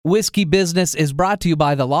Whiskey Business is brought to you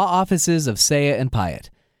by the law offices of Saya and Pyatt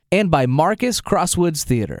and by Marcus Crosswoods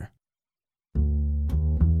Theater.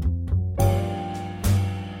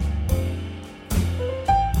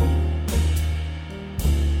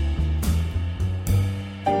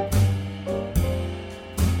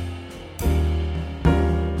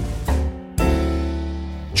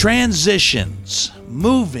 Transitions,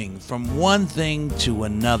 moving from one thing to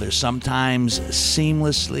another, sometimes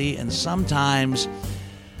seamlessly and sometimes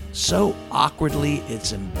so awkwardly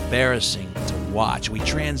it's embarrassing to watch. We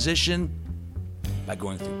transition by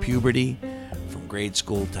going through puberty, from grade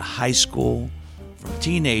school to high school, from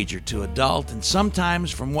teenager to adult, and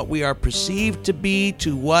sometimes from what we are perceived to be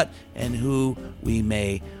to what and who we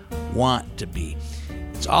may want to be.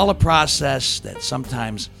 It's all a process that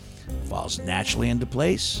sometimes falls naturally into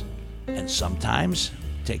place and sometimes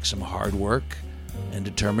takes some hard work and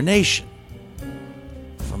determination.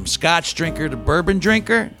 From scotch drinker to bourbon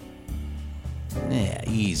drinker,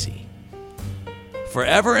 easy.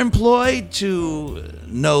 Forever employed to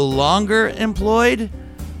no longer employed.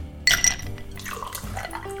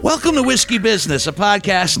 Welcome to Whiskey Business, a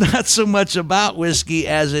podcast not so much about whiskey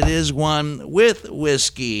as it is one with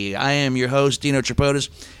whiskey. I am your host, Dino Tripodis,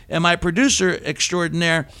 and my producer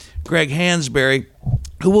extraordinaire, Greg Hansberry,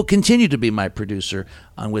 who will continue to be my producer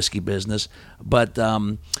on Whiskey Business. But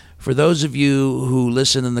for those of you who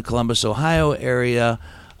listen in the Columbus, Ohio area,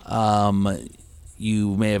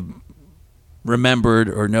 you may have remembered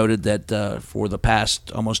or noted that for the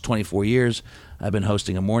past almost 24 years, I've been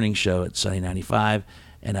hosting a morning show at Sunny 95,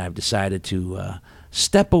 and I've decided to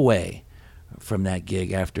step away from that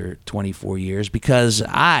gig after 24 years because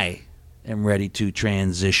I am ready to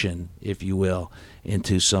transition, if you will,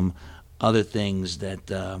 into some other things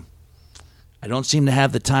that I don't seem to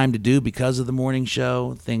have the time to do because of the morning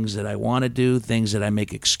show, things that I want to do, things that I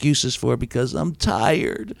make excuses for because I'm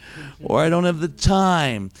tired or I don't have the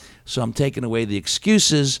time. So I'm taking away the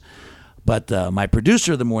excuses. But my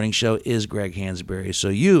producer of the morning show is Greg Hansberry. So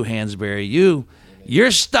you, Hansberry,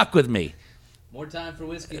 you're stuck with me. More time for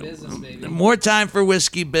Whiskey Business, baby. More time for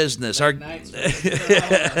Whiskey Business. Our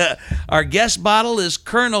guest bottle is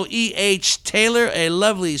Colonel E.H. Taylor, a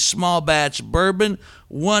lovely small batch bourbon,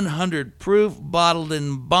 100 proof, bottled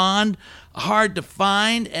in bond, hard to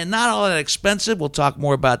find, and not all that expensive. We'll talk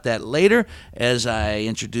more about that later as I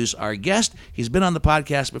introduce our guest. He's been on the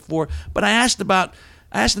podcast before, but I asked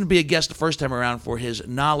him to be a guest the first time around for his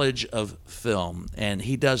knowledge of film, and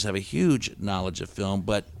he does have a huge knowledge of film,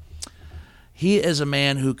 but he is a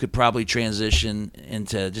man who could probably transition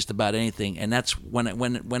into just about anything, and that's when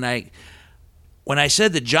I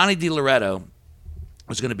said that Johnny DiLoretto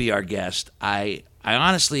was going to be our guest. I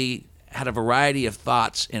honestly had a variety of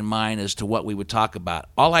thoughts in mind as to what we would talk about.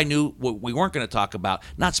 All I knew what we weren't going to talk about,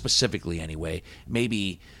 not specifically anyway,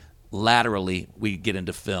 maybe laterally we get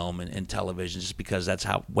into film and television just because that's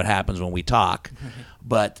what happens when we talk.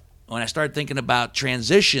 But when I started thinking about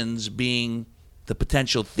transitions being the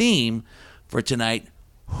potential theme for tonight,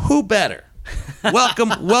 who better?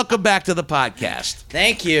 Welcome back to the podcast.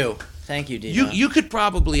 Thank you, Dino. You could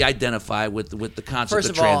probably identify with the concept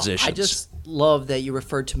of transitions. First of all, I just love that you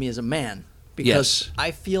referred to me as a man because yes.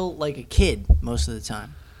 I feel like a kid most of the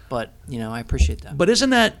time. But I appreciate that. But isn't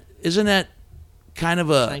that kind of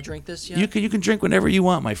a? Can I drink this yet? You can drink whenever you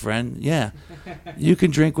want, my friend. Yeah, you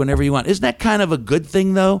can drink whenever you want. Isn't that kind of a good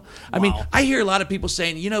thing, though? Wow. I mean, I hear a lot of people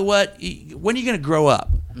saying, you know what? When are you going to grow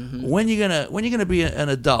up? Mm-hmm. When you gonna be an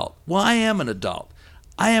adult? Well, I am an adult.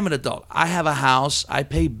 I have a house. I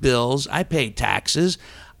pay bills. I pay taxes.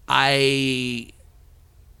 I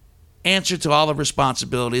answer to all the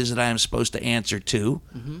responsibilities that I am supposed to answer to.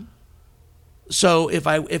 Mm-hmm. So if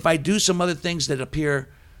I do some other things that appear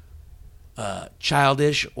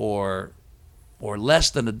childish or less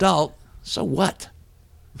than adult, so what?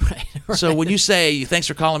 Right. So when you say thanks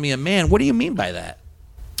for calling me a man, what do you mean by that?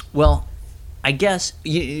 Well, I guess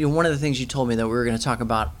one of the things you told me that we were going to talk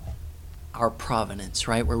about our provenance,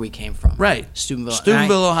 right, where we came from. Right.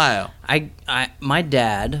 Steubenville, Ohio. My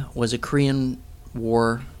dad was a Korean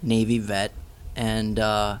War Navy vet, and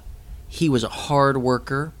he was a hard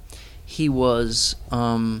worker. He was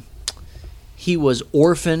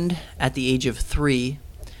orphaned at the age of 3.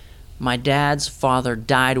 My dad's father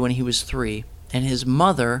died when he was 3, and his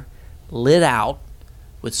mother lit out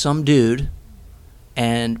with some dude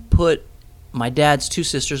and put my dad's 2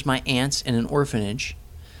 sisters, my aunts, in an orphanage,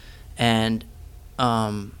 and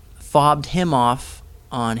fobbed him off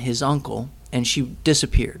on his uncle, and she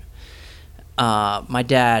disappeared. My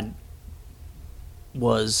dad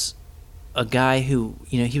was a guy who,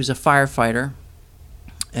 he was a firefighter,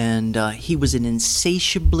 and he was an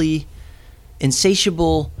insatiably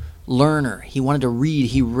insatiable learner. He wanted to read.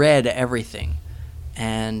 He read everything.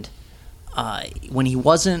 And when he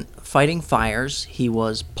wasn't fighting fires, he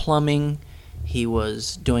was plumbing, he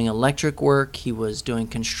was doing electric work, he was doing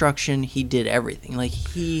construction, he did everything. Like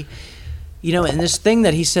he, and this thing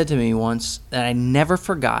that he said to me once that I never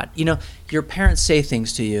forgot, your parents say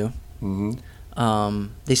things to you. Mm-hmm.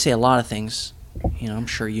 They say a lot of things, I'm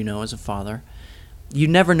sure as a father. You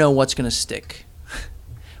never know what's going to stick.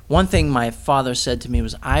 One thing my father said to me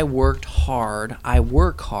was, I work hard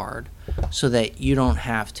so that you don't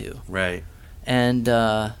have to. Right. And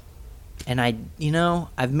I,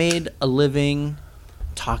 I've made a living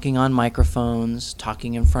talking on microphones,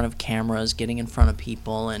 talking in front of cameras, getting in front of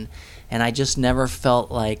people, and I just never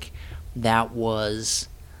felt like that was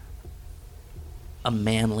a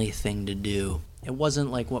manly thing to do. It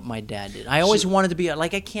wasn't like what my dad did. I always wanted to be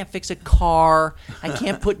like, I can't fix a car. I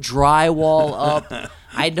can't put drywall up.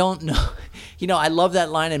 I don't know. I love that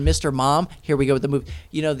line in Mr. Mom. Here we go with the movie.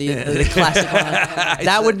 The classic line.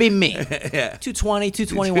 That would be me. Yeah. 220,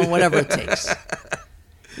 221, whatever it takes.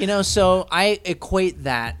 So I equate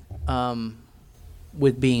that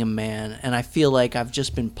with being a man, and I feel like I've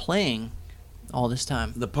just been playing all this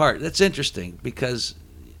time. The part. That's interesting because...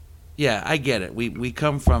 Yeah, I get it. We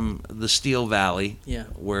come from the Steel Valley,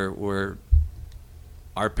 where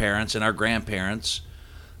our parents and our grandparents,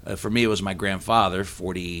 for me it was my grandfather,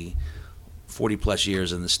 40 plus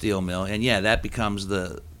years in the steel mill, and that becomes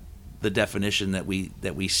the definition that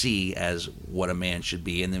we see as what a man should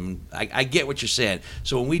be. And then I get what you're saying.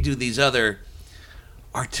 So when we do these other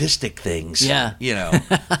artistic things, but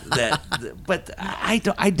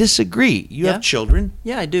I disagree. You have children.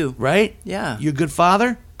 Yeah, I do. Right? Yeah. You're a good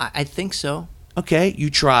father? I think so. Okay, you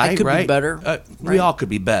try, I could right? be better. We all could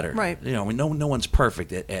be better. Right. No one's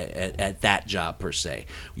perfect at that job per se.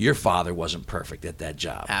 Your father wasn't perfect at that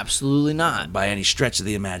job. Absolutely not. By any stretch of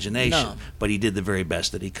the imagination. No. But he did the very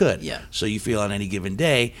best that he could. Yeah. So you feel on any given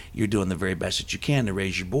day, you're doing the very best that you can to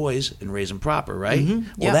raise your boys and raise them proper, right?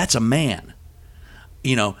 Mm-hmm. Well, that's a man.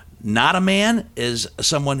 Not a man is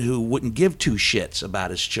someone who wouldn't give two shits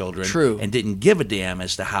about his children. True. And didn't give a damn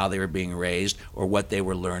as to how they were being raised or what they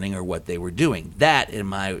were learning or what they were doing. That, in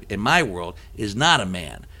my world, is not a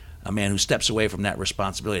man. A man who steps away from that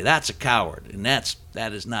responsibility. That's a coward, and that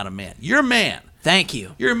is not a man. You're a man. Thank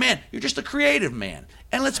you. You're a man. You're just a creative man.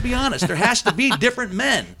 And let's be honest, there has to be different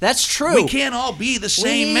men. That's true. We can't all be the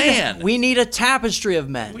same man. We need a tapestry of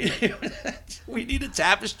men. We need a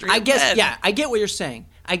tapestry I of guess, men. yeah, I get what you're saying.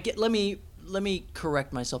 Let me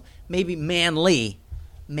correct myself. Maybe manly.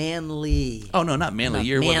 Oh, no, not manly.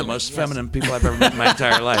 You're one of the most feminine people I've ever met in my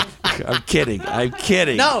entire life. I'm kidding.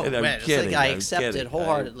 No, I'm kidding. I accept it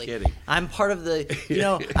wholeheartedly. I'm kidding. I'm part of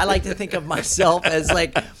the, I like to think of myself as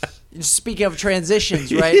like, speaking of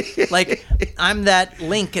transitions, right? Like I'm that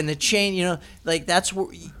link in the chain, like that's where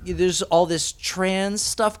there's all this trans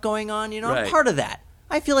stuff going on, Right. I'm part of that.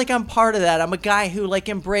 I feel like I'm part of that. I'm a guy who like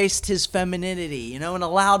embraced his femininity, and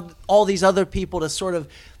allowed all these other people to sort of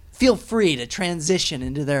feel free to transition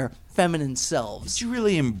into their feminine selves. Did you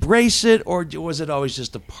really embrace it, or was it always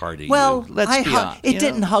just a party? Well, Let's be honest. It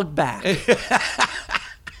didn't hug back.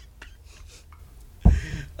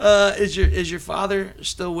 Is your father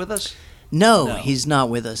still with us? No, he's not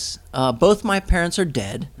with us. Both my parents are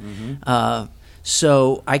dead,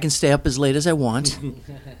 so I can stay up as late as I want.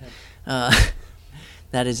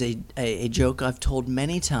 That is a joke I've told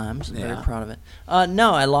many times. I'm very proud of it.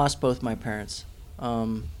 No, I lost both my parents.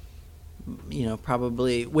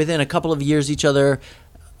 Probably within a couple of years each other,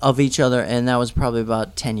 and that was probably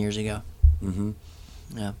about 10 years ago. Mm-hmm.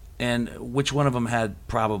 Yeah. And which one of them had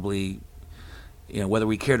probably, whether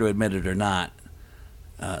we care to admit it or not,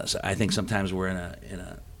 so I think sometimes we're in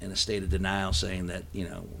a state of denial, saying that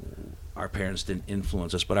our parents didn't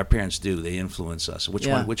influence us, but our parents do. They influence us.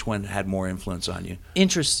 Which one had more influence on you?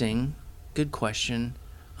 Interesting. Good question.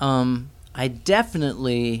 I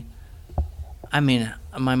definitely,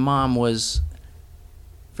 my mom was,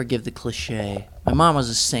 forgive the cliche, my mom was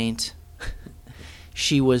a saint.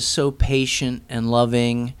 She was so patient and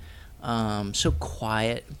loving, so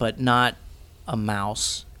quiet, but not a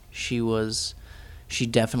mouse. She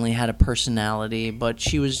definitely had a personality, but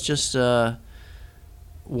she was just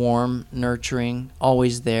warm, nurturing,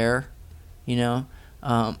 always there,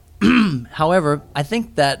 However, I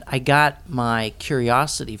think that I got my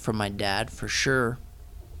curiosity from my dad for sure.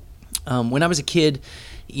 When I was a kid,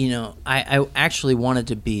 I actually wanted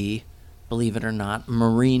to be, believe it or not, a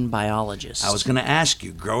marine biologist. I was going to ask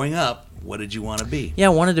you, growing up, what did you want to be? Yeah, I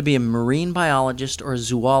wanted to be a marine biologist or a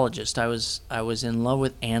zoologist. I was in love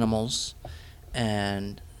with animals,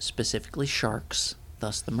 and specifically sharks.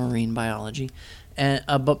 thus the marine biology. And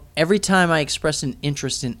but every time I expressed an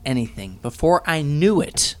interest in anything, before I knew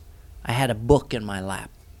it, I had a book in my lap.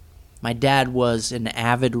 My dad was an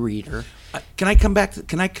avid reader. Can I come back?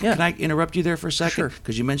 Can I interrupt you there for a second? Sure.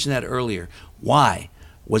 Because you mentioned that earlier. Why?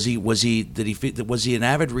 Was he an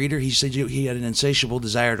avid reader? He said he had an insatiable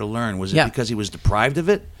desire to learn. Was it because he was deprived of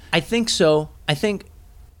it? I think so. I think,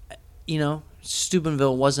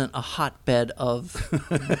 Steubenville wasn't a hotbed of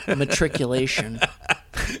matriculation.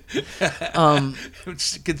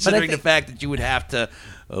 Considering the fact that you would have to,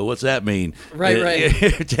 what's that mean? Right.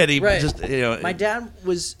 Teddy, right. My dad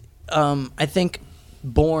was, I think,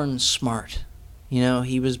 born smart.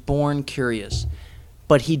 He was born curious,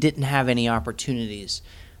 but he didn't have any opportunities.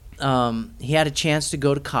 He had a chance to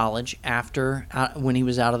go to college when he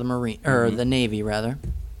was out of the Marine or the Navy rather.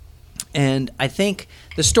 And I think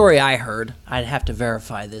the story I heard, I'd have to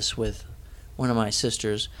verify this with one of my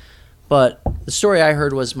sisters, but the story I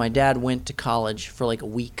heard was my dad went to college for like a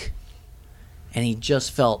week, and he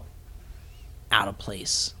just felt out of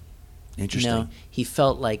place. Interesting. He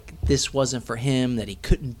felt like this wasn't for him, that he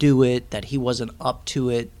couldn't do it, that he wasn't up to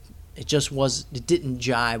it. It didn't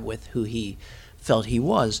jive with who he felt he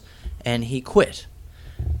was, and he quit.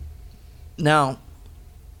 Now,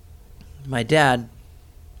 my dad,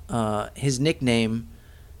 his nickname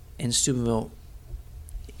in Steubenville,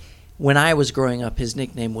 when I was growing up, his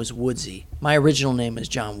nickname was Woodsy. My original name is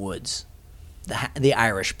John Woods, the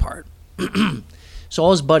Irish part. So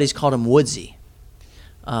all his buddies called him Woodsy.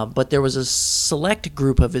 But there was a select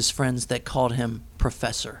group of his friends that called him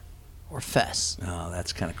Professor or Fess. Oh,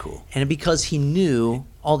 that's kind of cool. And because he knew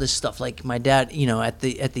all this stuff, like my dad, at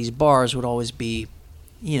these bars would always be,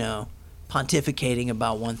 pontificating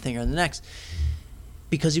about one thing or the next,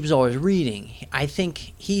 because he was always reading. I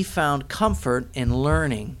think he found comfort in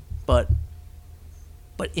learning, but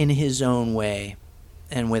in his own way,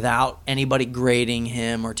 and without anybody grading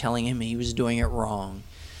him or telling him he was doing it wrong.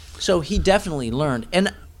 So he definitely learned,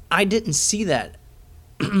 and I didn't see that.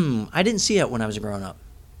 I didn't see it when I was growing up.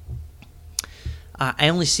 I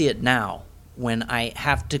only see it now when I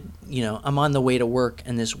have to, I'm on the way to work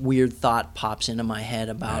and this weird thought pops into my head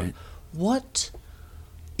about what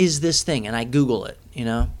is this thing, and I Google it,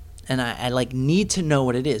 and I need to know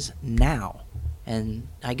what it is now. And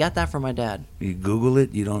I got that from my dad. You Google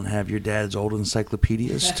it? You don't have your dad's old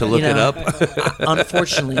encyclopedias to look it up?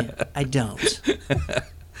 Unfortunately, I don't.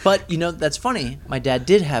 But, that's funny. My dad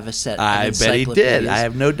did have a set of encyclopedias. I bet he did. I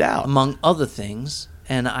have no doubt. Among other things.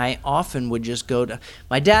 And I often would just go to...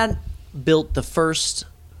 My dad built the first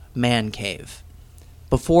man cave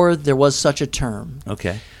before there was such a term.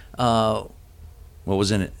 Okay. What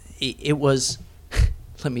was in it? It was...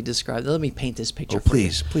 Let me paint this picture for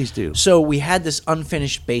you. Please do. So we had this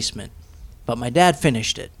unfinished basement, but my dad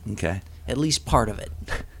finished it. Okay. At least part of it.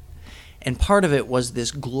 And part of it was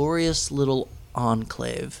this glorious little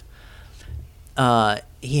enclave.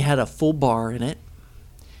 He had a full bar in it.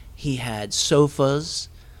 He had sofas,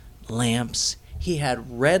 lamps. He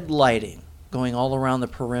had red lighting going all around the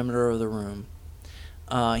perimeter of the room.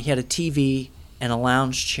 He had a TV and a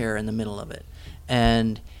lounge chair in the middle of it.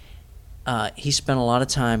 And he spent a lot of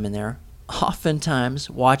time in there, oftentimes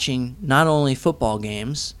watching not only football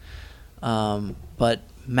games, but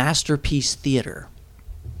Masterpiece Theater.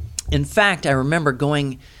 In fact, I remember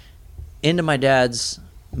going into my dad's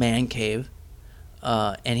man cave,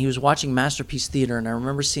 and he was watching Masterpiece Theater, and I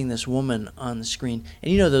remember seeing this woman on the screen.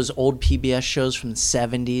 And those old PBS shows from the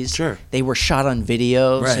 70s? Sure. They were shot on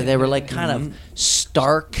video, right. So they were kind of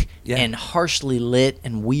stark and harshly lit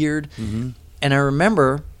and weird. Mm-hmm. And I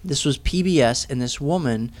remember this was PBS, and this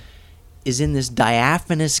woman is in this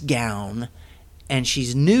diaphanous gown, and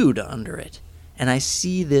she's nude under it. And I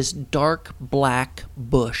see this dark black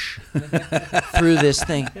bush through this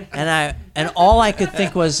thing, and all I could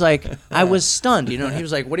think was I was stunned, And he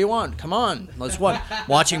was like, "What do you want? Come on, let's watch."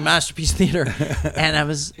 Watching Masterpiece Theater, and I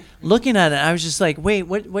was looking at it. I was just like, "Wait,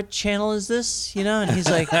 what channel is this?" And he's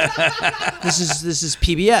like, "This is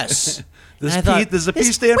PBS." Does the P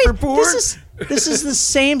stand for porn? This is the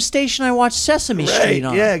same station I watched Sesame Street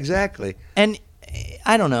on. Yeah, exactly. And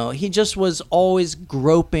I don't know. He just was always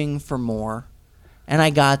groping for more, and I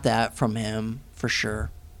got that from him for sure.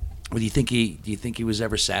 Well, do you think he was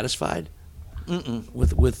ever satisfied?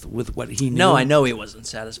 With what he knew? No, I know he wasn't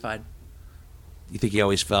satisfied. You think he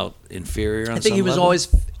always felt inferior on I think some he was level?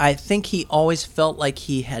 always felt like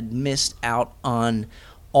he had missed out on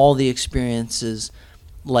all the experiences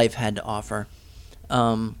life had to offer.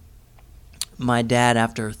 My dad,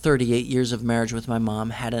 after 38 years of marriage with my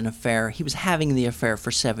mom, had an affair. He was having the affair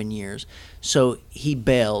for 7 years. So he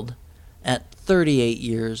bailed at 38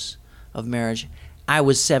 years of marriage. I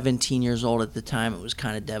was 17 years old at the time. It was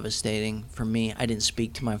kind of devastating for me. I didn't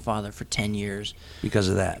speak to my father for 10 years. Because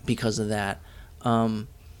of that. Because of that. And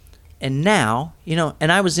now,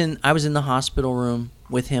 and I was in the hospital room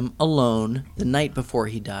with him alone the night before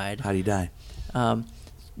he died. How did he die?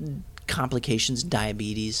 Complications,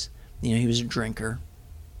 diabetes. He was a drinker.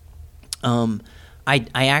 I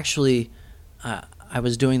actually, I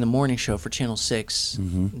was doing the morning show for Channel 6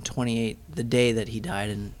 in 28, the day that he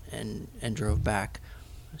died, and drove back.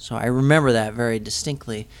 So I remember that very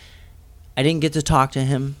distinctly. I didn't get to talk to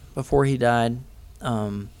him before he died.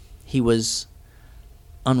 He was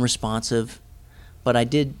unresponsive, but I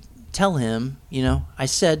did tell him, I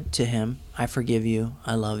said to him, I forgive you,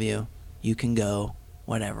 I love you, you can go,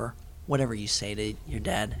 whatever you say to your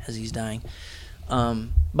dad as he's dying.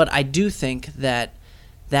 But I do think that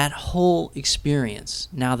whole experience,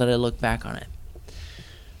 now that I look back on it,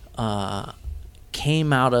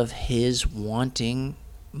 came out of his wanting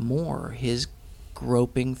more, his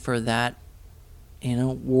groping for that,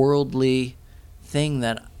 worldly thing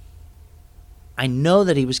that I know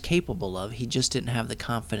that he was capable of. He just didn't have the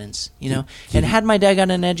confidence, And had my dad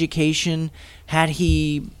gotten an education, had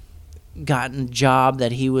he gotten a job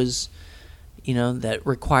that he was, that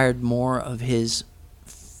required more of his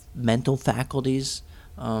mental faculties,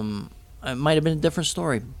 it might have been a different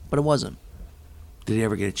story, but it wasn't. Did he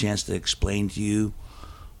ever get a chance to explain to you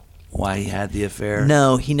why he had the affair?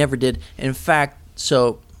 No, he never did. In fact,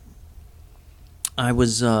 so I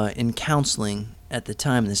was in counseling at the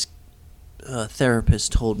time. This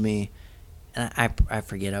therapist told me, and I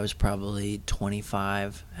forget, I was probably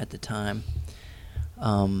 25 at the time,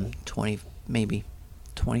 20, maybe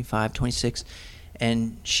 25, 26,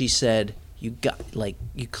 and she said, you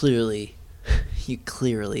clearly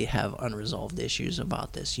have unresolved issues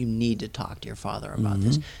about this. You need to talk to your father about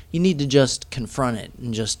this. You need to just confront it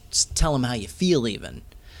and just tell him how you feel even.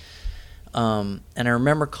 And I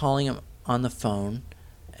remember calling him on the phone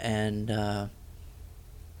and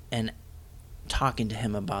talking to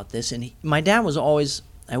him about this. And my dad was always,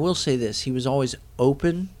 I will say this, he was always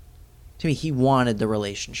open to me. He wanted the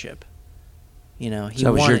relationship. So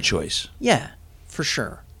that was your choice. Yeah, for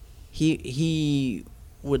sure. He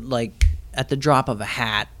would, at the drop of a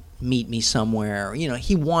hat, meet me somewhere.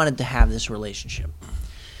 He wanted to have this relationship.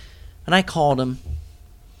 And I called him,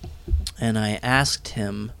 and I asked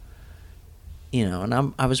him,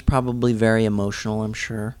 and I was probably very emotional, I'm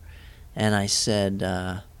sure. And I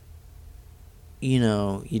said,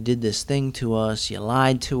 you did this thing to us, you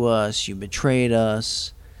lied to us, you betrayed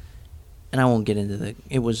us. And I won't get into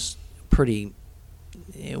it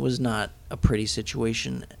was not a pretty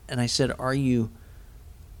situation. And I said, I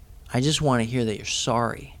just want to hear that you're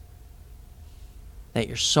sorry. That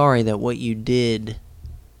you're sorry that what you did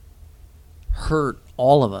hurt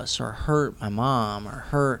all of us, or hurt my mom, or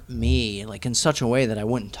hurt me, in such a way that I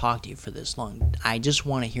wouldn't talk to you for this long. I just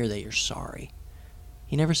want to hear that you're sorry.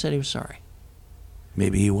 He never said he was sorry.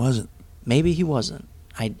 Maybe he wasn't. Maybe he wasn't.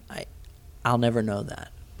 I'll never know that.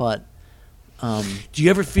 But do you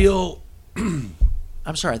ever feel...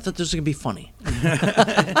 I'm sorry, I thought this was going to be funny.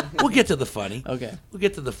 We'll get to the funny. Okay. We'll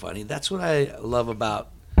get to the funny. That's what I love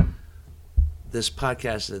about this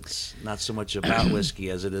podcast. It's not so much about whiskey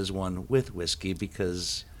as it is one with whiskey,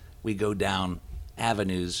 because we go down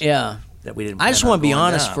avenues that we didn't plan I just want to be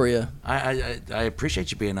honest down. For you. I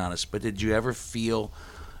appreciate you being honest, but did you ever feel,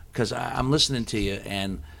 because I'm listening to you,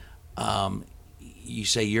 and you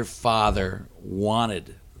say your father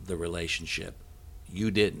wanted the relationship. You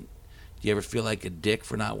didn't. Do you ever feel like a dick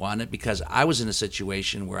for not wanting it? Because I was in a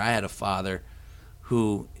situation where I had a father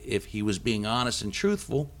who, if he was being honest and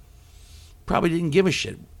truthful, probably didn't give a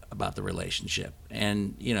shit about the relationship.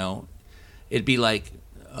 And, it'd be like,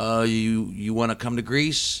 you want to come to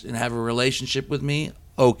Greece and have a relationship with me?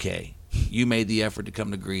 Okay. You made the effort to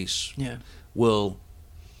come to Greece. Yeah. Well,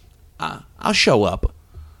 I'll show up,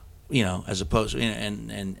 as opposed to,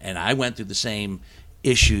 and I went through the same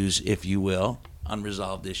issues, if you will,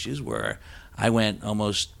 unresolved issues, where I went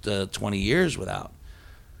almost 20 years without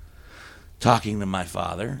talking to my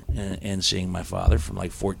father and seeing my father, from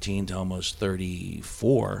 14 to almost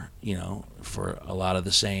 34, for a lot of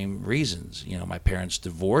the same reasons. My parents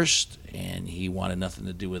divorced, and he wanted nothing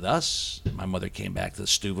to do with us. My mother came back to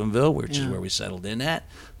Steubenville, which is where we settled in at.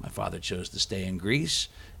 My father chose to stay in Greece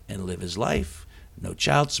and live his life. No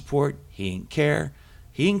child support. He didn't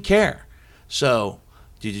care. So,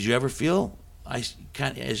 did you ever feel, as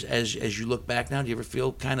you look back now, do you ever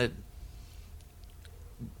feel kind of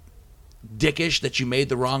dickish that you made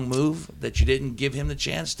the wrong move, that you didn't give him the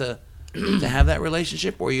chance to have that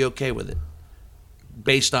relationship, or are you okay with it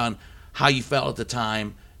based on how you felt at the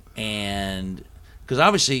time and Because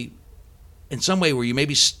obviously, in some way, were you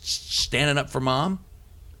maybe standing up for mom?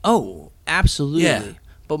 Oh, absolutely. Yeah.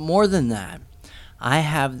 But more than that, I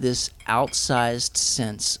have this outsized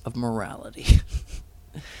sense of morality.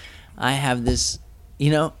 I have this,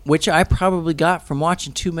 which I probably got from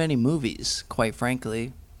watching too many movies, quite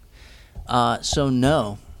frankly. So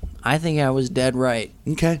no, I think I was dead right.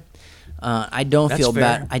 Okay. I don't That's feel fair.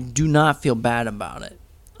 bad. I do not feel bad about it.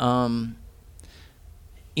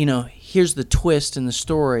 Here's the twist in the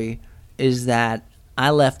story is that I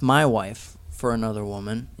left my wife for another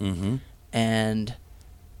woman and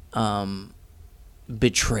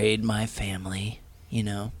betrayed my family,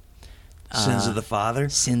 Sins of the Father.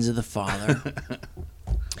 Sins of the Father.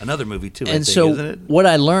 Another movie too, I And think, so isn't it? what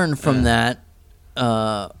I learned from that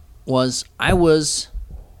was I was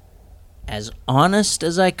as honest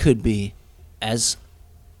as I could be, as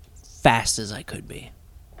fast as I could be.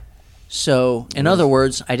 So, in other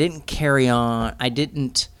words, I didn't carry on a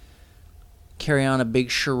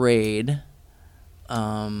big charade.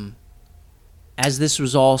 As this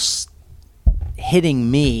was all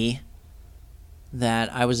hitting me,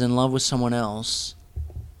 that I was in love with someone else.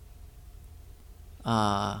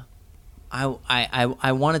 I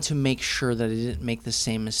wanted to make sure that I didn't make the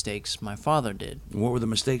same mistakes my father did. What were the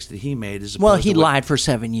mistakes that he made? Well, he lied for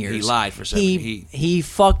 7 years. He lied for 7 years. He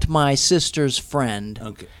fucked my sister's friend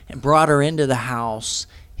Okay. and brought her into the house.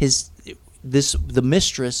 The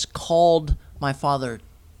mistress called my father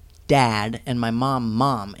dad and my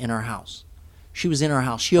mom in our house. She was in our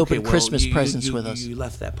house. She opened Christmas presents with us. You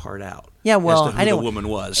left that part out. Yeah, well, as to who I didn't. the woman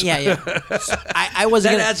was. Yeah. I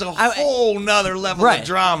wasn't. That gonna, adds a whole nother level of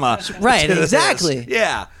drama. Right, to this. exactly.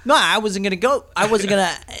 Yeah. No, I wasn't gonna go. I wasn't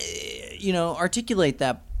gonna, articulate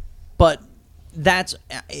that. But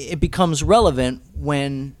it becomes relevant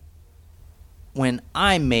when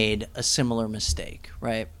I made a similar mistake,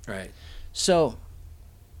 right? Right. So,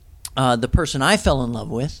 the person I fell in love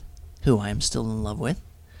with, who I am still in love with,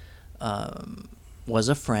 was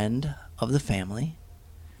a friend of the family.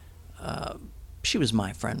 She was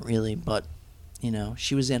my friend, really, but,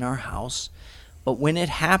 she was in our house. But when it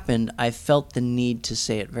happened, I felt the need to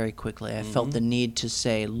say it very quickly. I felt the need to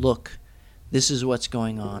say, look, this is what's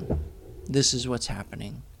going on. This is what's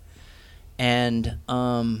happening. And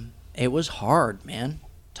it was hard, man.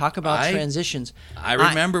 Talk about transitions. I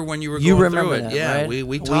remember when you were you going remember through it. that, Yeah, right?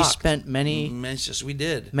 we talked. We spent many we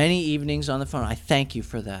did. evenings on the phone. I thank you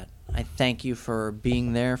for that. I thank you for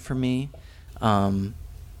being there for me.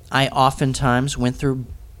 I oftentimes went through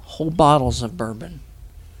whole bottles of bourbon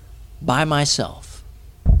by myself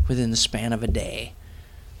within the span of a day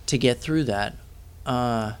to get through that.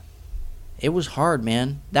 It was hard,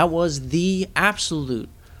 man. That was the absolute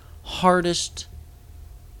hardest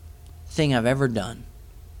thing I've ever done,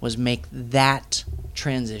 was make that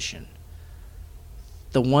transition.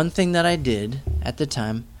 The one thing that I did at the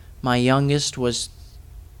time, my youngest was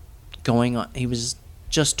he was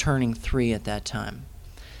just turning 3 at that time.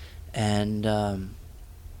 And,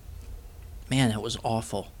 man, it was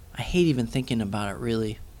awful. I hate even thinking about it,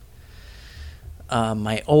 really.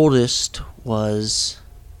 My oldest was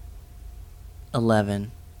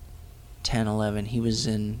 11. He was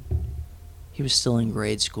still in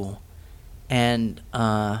grade school. And,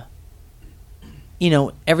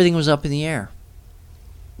 everything was up in the air.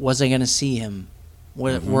 Was I going to see him?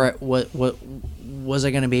 What was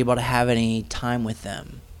I going to be able to have any time with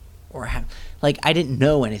them? Or I didn't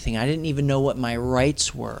know anything. I didn't even know what my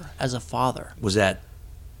rights were as a father. Did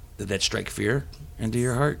that strike fear into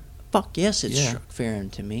your heart? Fuck yes, it struck fear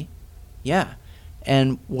into me. Yeah.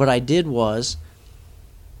 And what I did was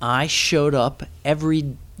I showed up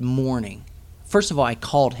every morning. First of all, I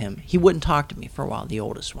called him. He wouldn't talk to me for a while, the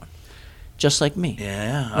oldest one. Just like me.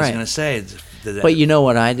 Yeah, I was going to say. But you know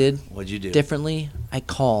what I did? What'd you do? Differently, I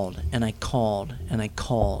called and I called and I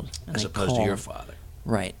called and As I opposed called. to your father.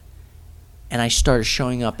 Right. And I started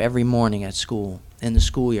showing up every morning at school, in the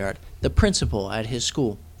schoolyard. The principal at his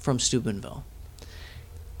school from Steubenville,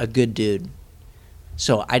 a good dude.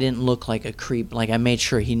 So I didn't look like a creep. I made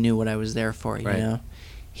sure he knew what I was there for, you know?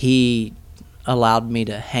 He allowed me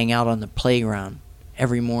to hang out on the playground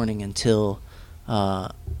every morning until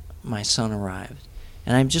my son arrived.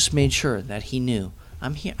 And I just made sure that he knew,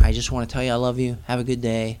 I'm here. I just want to tell you I love you. Have a good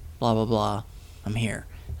day. Blah, blah, blah. I'm here.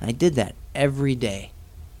 And I did that every day.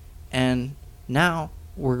 And now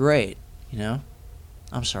we're great,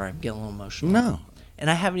 I'm sorry, I'm getting a little emotional. No. And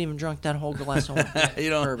I haven't even drunk that whole glass of wine. You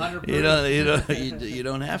don't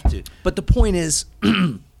have to. But the point is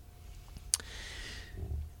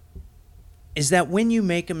that when you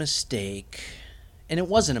make a mistake, and it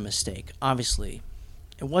wasn't a mistake, obviously.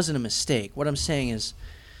 It wasn't a mistake. What I'm saying is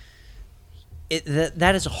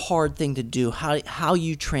that is a hard thing to do. How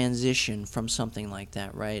you transition from something like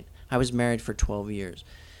that, right? I was married for 12 years.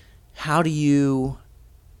 How do you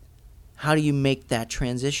make that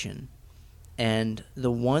transition? And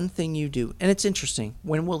the one thing you do, and it's interesting.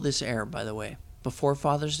 When will this air, by the way? Before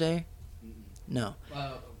Father's Day? No.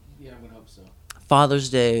 Yeah, I would hope so. Father's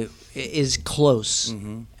Day is close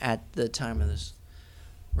at the time of this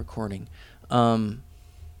recording.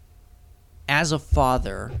 As a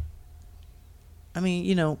father, I mean,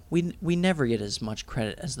 you know, we never get as much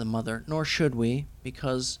credit as the mother, nor should we,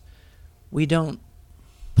 because we don't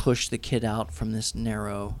push the kid out from this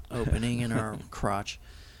narrow opening in our crotch.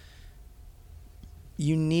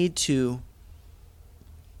 You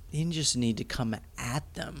just need to come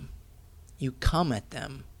at them. You come at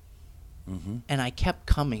them. And I kept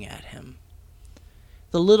coming at him.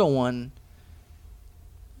 The little one,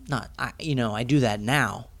 I do that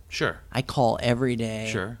now. Sure. I call every day.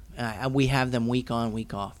 Sure. We have them week on,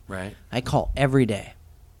 week off. Right. I call every day.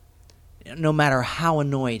 No matter how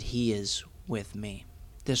annoyed he is with me,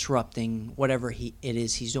 disrupting whatever it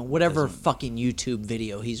is he's doing, whatever fucking YouTube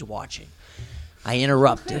video he's watching. I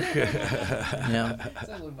interrupt it. You know?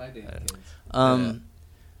 Sounds like my damn kids.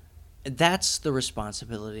 That's the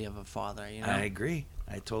responsibility of a father, you know? I agree.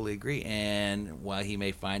 I totally agree. And while he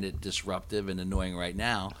may find it disruptive and annoying right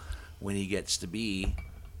now, when he gets to be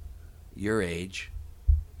your age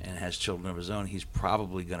and has children of his own, he's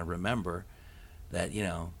probably going to remember that, you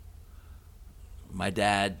know, my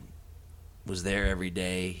dad was there every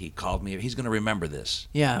day. He called me. He's going to remember this.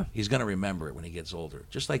 Yeah. He's going to remember it when he gets older,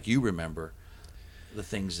 just like you remember the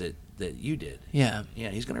things that you did. Yeah. Yeah,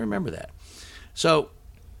 he's going to remember that. So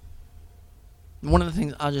one of the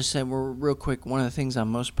things, I'll just say real quick, one of the things I'm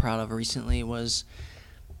most proud of recently was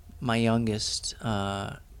my youngest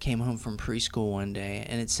came home from preschool one day,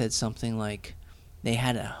 and it said something like they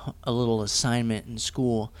had a little assignment in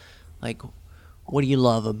school, like, what do you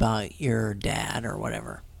love about your dad or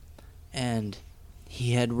whatever? And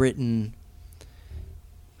he had written,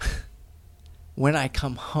 when I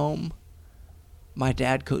come home, my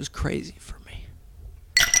dad goes crazy for me.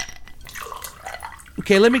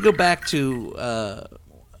 okay, let me go back to a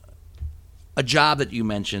job that you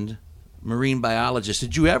mentioned, marine biologist.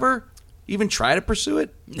 Did you ever even try to pursue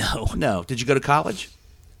it? No. No. Did you go to college?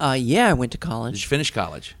 Yeah, I went to Did college. you finish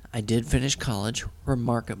college? I did finish college,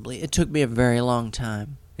 remarkably. It took me a very long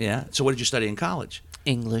time. Yeah. So what did you study in college?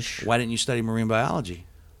 English. Why didn't you study marine biology?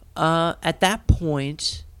 At that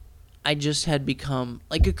point, I just had become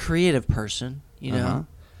like a creative person, you know? Uh-huh.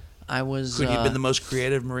 I was... Could you have been the most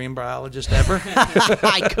creative marine biologist ever?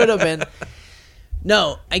 I could have been.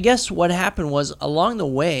 No, I guess what happened was along the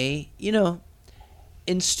way, you know,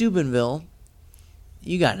 in Steubenville,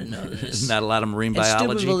 you got to know this. Not a lot of marine In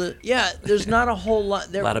biology. Steubenville, yeah, there's not a whole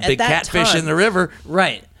lot. There, A lot of at big that catfish time- in the river.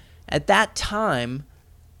 Right. At that time,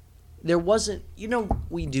 there wasn't, you know,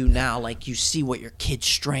 we do now, like you see what your kids'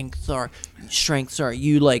 strengths are.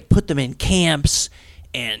 You like put them in camps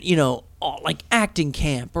and, you know, like acting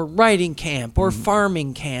camp or writing camp or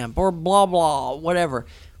farming camp or blah, blah, whatever.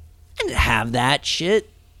 I didn't have that shit.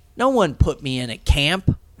 No one put me in a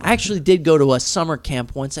camp. I actually did go to a summer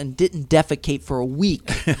camp once and didn't defecate for a week.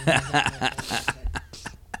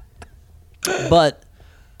 But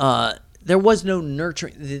there was no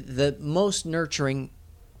nurturing. The most nurturing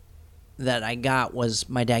that I got was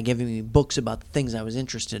my dad giving me books about the things I was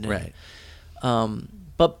interested in. Right.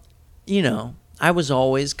 But, you know, I was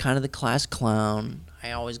always kind of the class clown.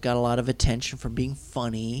 I always got a lot of attention for being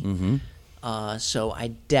funny. Mm-hmm. So I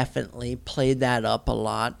definitely played that up a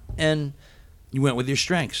lot. And You went with your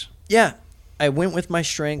strengths. yeah, I went with my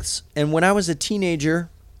strengths. And when I was a teenager,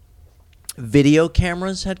 video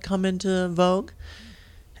cameras had come into vogue.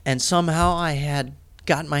 And somehow I had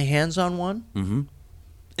gotten my hands on one. Mm-hmm.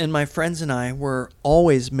 And my friends and I were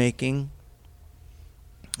always making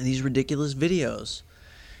these ridiculous videos.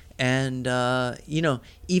 And, you know,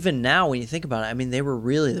 even now when you think about it, I mean, they were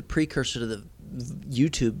really the precursor to the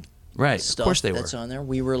YouTube Right. stuff Of course they were. that's on there.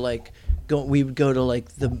 We were like, we would go to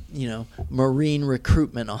like the, you know, Marine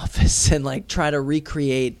recruitment office and like try to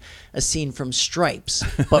recreate a scene from Stripes,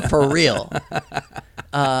 but for real.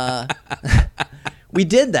 We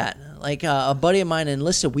did that. Like a buddy of mine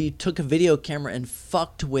enlisted, we took a video camera and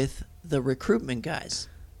fucked with the recruitment guys.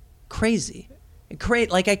 Crazy.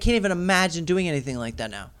 Like I can't even imagine doing anything like that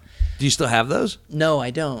now. Do you still have those? No, I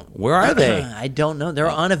don't. Where are they? I don't know. They're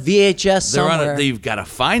on a VHS somewhere. You've got to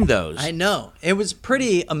find those. I know. It was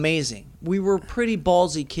pretty amazing. We were pretty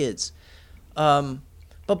ballsy kids. But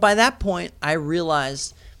by that point, I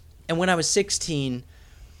realized, and when I was 16,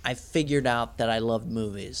 I figured out that I loved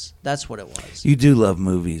movies. That's what it was. You do love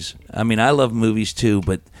movies. I mean, I love movies too.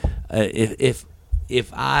 But if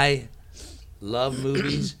I love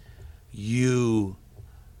movies, you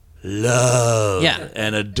love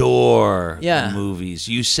and adore movies.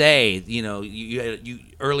 You say, you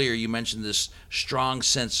earlier you mentioned this strong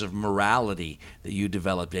sense of morality that you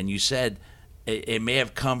developed, and you said it may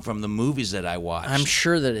have come from the movies that I watched. I'm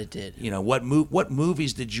sure that it did. What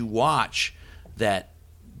movies did you watch that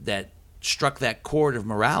struck that chord of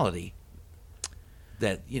morality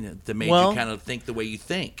that made you kind of think the way you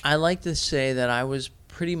think? I like to say that I was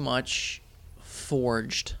pretty much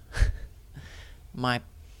forged. My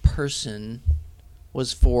person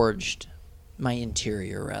was forged, my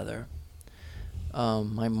interior rather.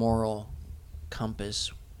 My moral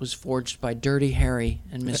compass was forged by Dirty Harry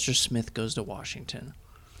and Mr. Smith Goes to Washington.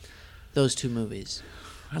 Those two movies.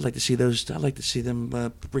 I'd like to see those. I'd like to see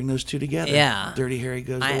them bring those two together. Yeah. Dirty Harry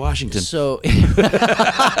Goes to Washington. So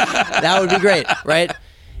that would be great, right?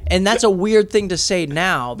 And that's a weird thing to say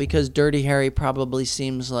now because Dirty Harry probably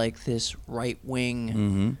seems like this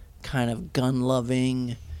right-wing kind of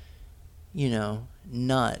gun-loving,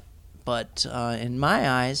 nut. But in my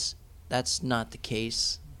eyes, that's not the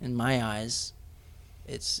case. In my eyes,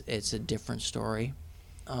 it's a different story.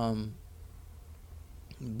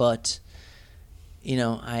 But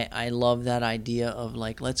I love that idea of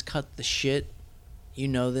like, let's cut the shit.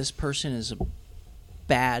 This person is a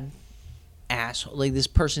bad asshole. Like, this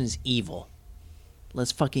person is evil.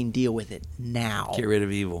 Let's fucking deal with it now. Get rid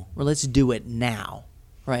of evil. Or let's do it now,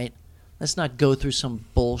 right? Let's not go through some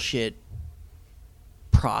bullshit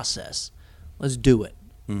process. Let's do it.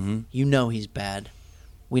 Mm-hmm. He's bad.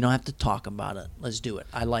 We don't have to talk about it. Let's do it.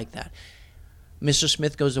 I like that. Mr.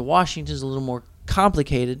 Smith Goes to Washington is a little more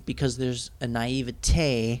complicated because there's a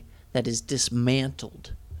naivete that is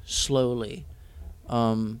dismantled slowly.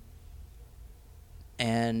 But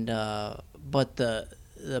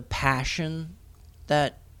the passion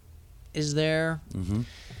that is there,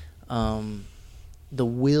 the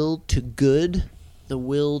will to good, the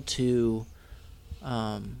will to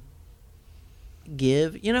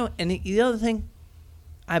give, and the other thing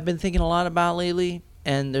I've been thinking a lot about lately,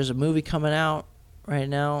 and there's a movie coming out right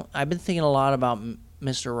now. I've been thinking a lot about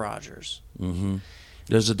Mr. Rogers. Mm-hmm.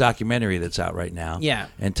 There's a documentary that's out right now. Yeah.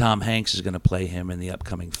 And Tom Hanks is going to play him in the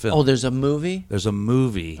upcoming film. Oh, there's a movie? There's a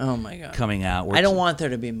movie. Oh, my God. Coming out. I don't want there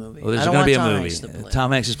to be a movie. Well, there's going to be a movie.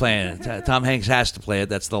 Tom Hanks is playing it. Tom Hanks has to play it.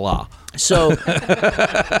 That's the law. So,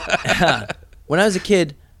 when I was a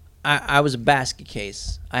kid, I was a basket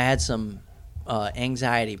case. I had some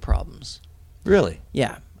anxiety problems. Really?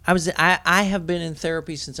 Yeah. I have been in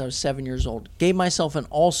therapy since I was 7 years old. Gave myself an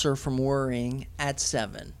ulcer from worrying at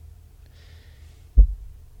 7.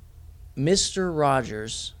 Mr.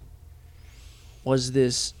 Rogers was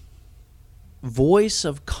this voice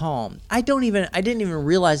of calm. I didn't even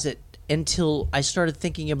realize it until I started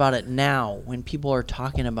thinking about it now when people are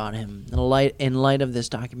talking about him in light of this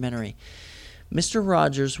documentary. Mr.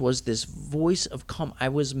 Rogers was this voice of calm. I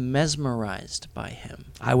was mesmerized by him.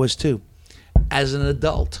 I was too. As an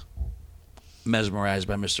adult, mesmerized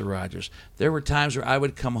by Mr. Rogers. There were times where I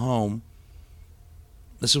would come home.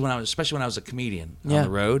 This is especially when I was a comedian on the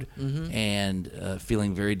road and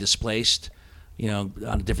feeling very displaced, on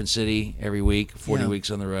a different city every week, 40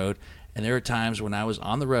 weeks on the road. And there were times when I was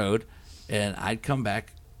on the road and I'd come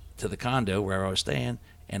back to the condo where I was staying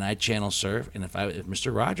and I'd channel surf. And if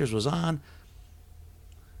Mr. Rogers was on,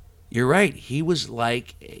 you're right. He was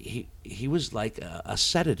like he was like a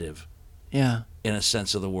sedative. Yeah. In a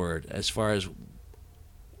sense of the word, as far as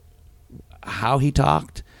how he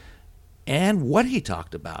talked and what he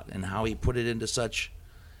talked about and how he put it into such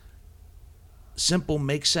simple,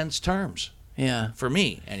 make sense terms. Yeah. For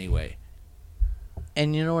me, anyway.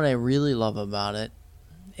 And you know what I really love about it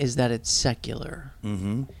is that it's secular.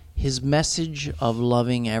 Mm-hmm. His message of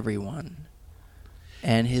loving everyone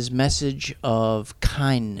and his message of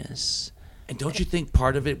kindness. And don't you think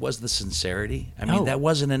part of it was the sincerity? I mean, No, that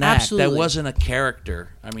wasn't an absolutely. act. That wasn't a character.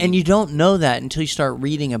 I mean, And you don't know that until you start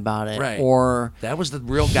reading about it Right. or that was the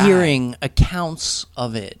real guy. hearing accounts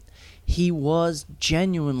of it. He was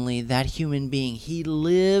genuinely that human being. He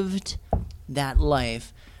lived that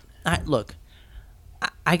life. I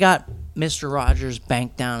got Mr. Rogers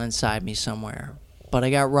banked down inside me somewhere, but I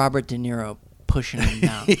got Robert De Niro pushing him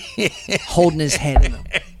down, holding his head in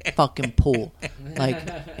a fucking pool, like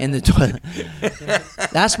in the toilet.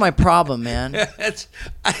 That's my problem, man. Is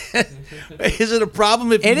it a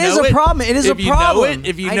problem if you It know is a problem. It is if a you know problem. it,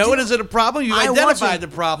 if you I know do. it, is it a problem? You I want identified to-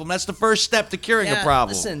 the problem. That's the first step to curing a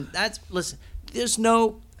problem. Listen. There's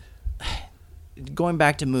no. going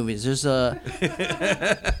back to movies, there's a.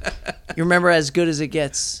 You remember As Good as It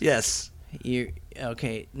Gets? Yes.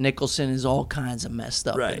 Okay, Nicholson is all kinds of messed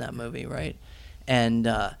up Right. in that movie, right? And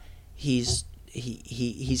he's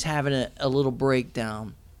having a little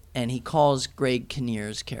breakdown, and he calls Greg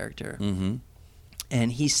Kinnear's character,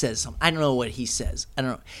 and he says something. I don't know what he says. I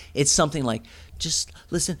don't know. It's something like, "Just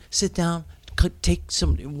listen, sit down, take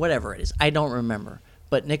some," whatever it is. I don't remember.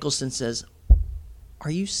 But Nicholson says,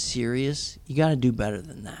 "Are you serious? You got to do better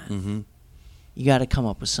than that. Mm-hmm. You got to come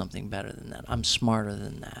up with something better than that. I'm smarter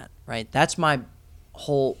than that." Right? That's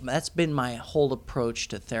been my whole approach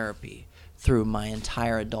to therapy through my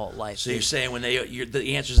entire adult life. So you're saying when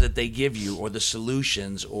the answers that they give you, or the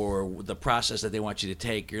solutions, or the process that they want you to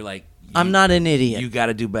take, you're like, I'm not an idiot. You got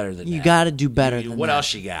to do better than that. You got to do better than what that.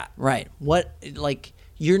 else you got? Right.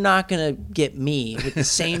 You're not going to get me with the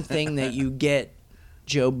same thing that you get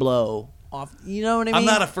Joe Blow off. You know what I mean? I'm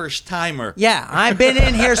not a first timer. Yeah, I've been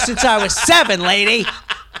in here since I was 7, lady.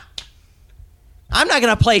 I'm not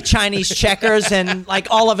going to play Chinese checkers and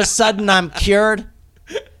all of a sudden I'm cured.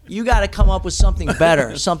 You got to come up with something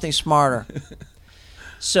better, something smarter.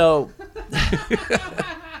 So,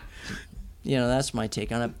 that's my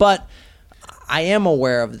take on it. But I am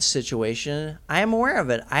aware of the situation. I am aware of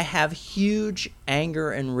it. I have huge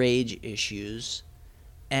anger and rage issues.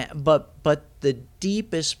 But the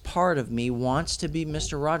deepest part of me wants to be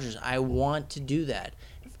Mr. Rogers. I want to do that.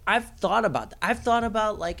 I've thought about that. I've thought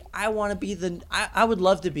about I want to be I would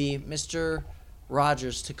love to be Mr.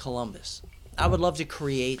 Rogers to Columbus. I would love to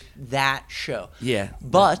create that show. Yeah,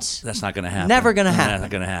 but that's not going to happen. Never going to happen. Not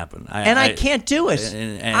going to happen. I can't do it.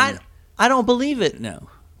 And I don't believe it. No.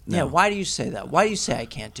 Yeah. Why do you say that? Why do you say I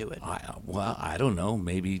can't do it? I don't know.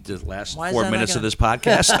 Maybe the last Why is 4 that minutes not of this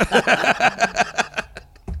podcast.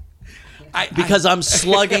 Because I'm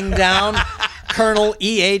slugging down Colonel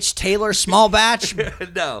E.H. Taylor small batch.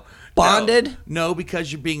 No. Bonded? No,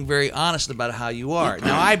 because you're being very honest about how you are.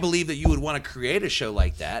 Now, I believe that you would want to create a show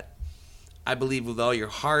like that. I believe with all your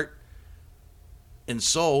heart and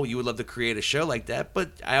soul, you would love to create a show like that.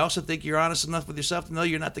 But I also think you're honest enough with yourself to know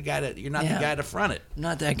you're not the guy to front it.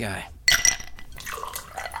 Not that guy.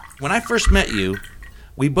 When I first met you,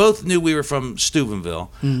 we both knew we were from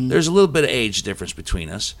Steubenville. Mm-hmm. There's a little bit of age difference between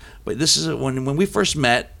us, but this is when we first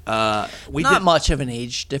met. Not much of an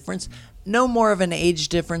age difference. No more of an age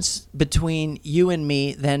difference between you and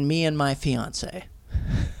me than me and my fiance.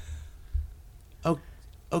 Oh,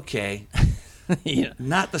 okay. Yeah.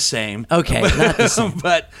 Not the same. Okay, not the same.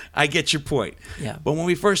 But I get your point. Yeah. But when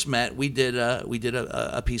we first met, we did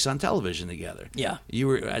a piece on television together. Yeah. You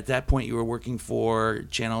were at that point. You were working for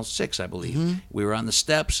Channel 6, I believe. Mm-hmm. We were on the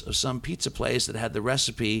steps of some pizza place that had the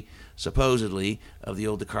recipe, supposedly, of the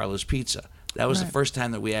old DeCarlo's pizza. That was the first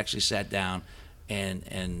time that we actually sat down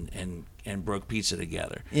and broke pizza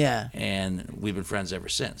together. Yeah. And we've been friends ever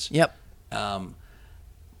since. Yep.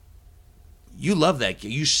 You love that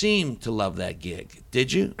gig. You seem to love that gig.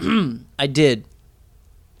 Did you? I did.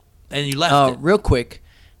 And you left it. Real quick,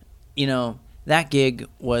 that gig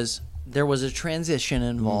there was a transition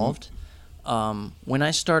involved. Mm-hmm. When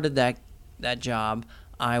I started that job,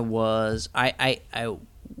 I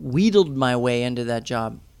wheedled my way into that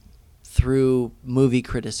job through movie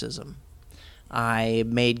criticism. I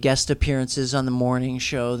made guest appearances on the morning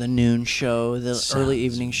show, the noon show, the early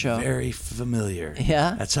evening show. Very familiar.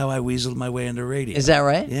 Yeah? That's how I weaseled my way into radio. Is that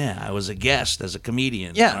right? Yeah, I was a guest as a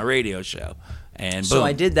comedian on a radio show. And so boom.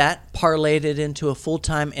 I did that, parlayed it into a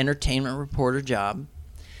full-time entertainment reporter job.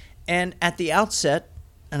 And at the outset,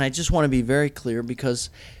 and I just want to be very clear because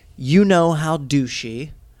you know how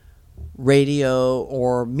douchey radio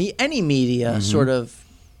or any media sort of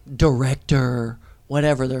director,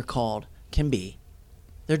 whatever they're called, can be.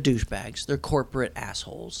 They're douchebags. They're corporate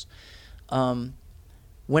assholes.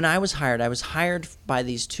 When I was hired by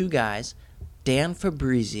these two guys, Dan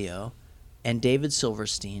Fabrizio and David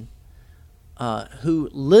Silverstein, who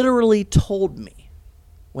literally told me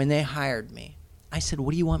when they hired me, I said,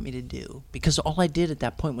 "What do you want me to do?" Because all I did at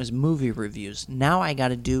that point was movie reviews. Now I got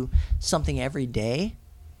to do something every day.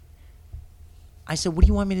 I said, "What do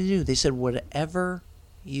you want me to do?" They said, "Whatever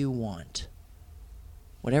you want.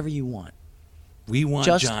 Whatever you want." We want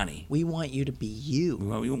Johnny. We want you to be you.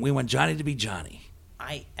 We want Johnny to be Johnny.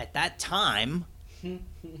 At that time,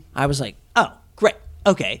 I was like, oh, great.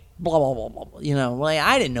 Okay. Blah, blah, blah, blah, blah.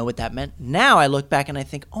 I didn't know what that meant. Now I look back and I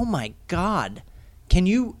think, oh my God, can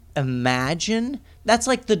you imagine? That's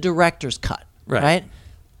like the director's cut, right?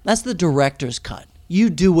 That's the director's cut. You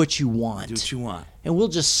do what you want. Do what you want. And we'll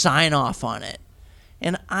just sign off on it.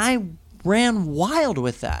 And I ran wild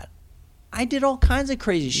with that. I did all kinds of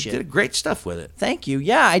crazy You shit. did great stuff with it. Thank you.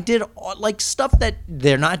 Yeah, I did like stuff that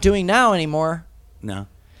they're not doing now anymore. No,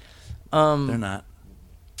 they're not.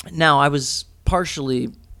 Now, I was partially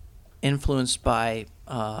influenced by,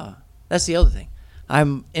 that's the other thing.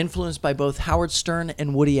 I'm influenced by both Howard Stern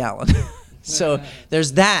and Woody Allen. So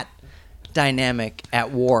there's that dynamic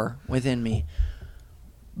at war within me.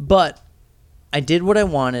 But I did what I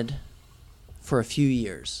wanted for a few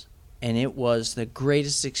years, and it was the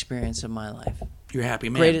greatest experience of my life. You're a happy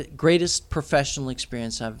man. Greatest professional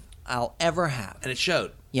experience I'll ever have. And it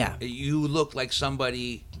showed. Yeah. You look like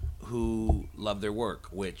somebody who loved their work,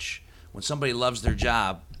 which when somebody loves their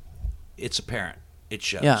job, it's apparent. It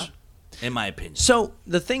shows. Yeah. In my opinion. So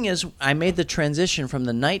the thing is, I made the transition from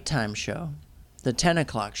the nighttime show, the 10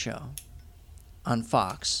 o'clock show on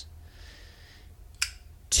Fox,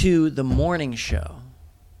 to the morning show.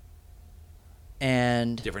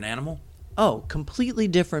 And Different animal? oh, completely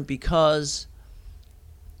different, because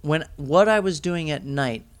what I was doing at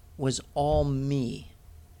night was all me.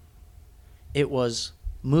 It was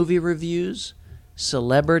movie reviews,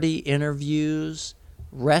 celebrity interviews,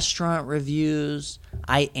 restaurant reviews.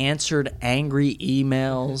 I answered angry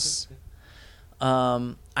emails.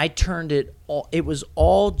 I turned it all. It was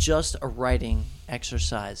all just a writing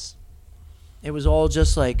exercise. It was all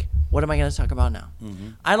just like, what am I going to talk about now? Mm-hmm.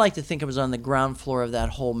 I like to think I was on the ground floor of that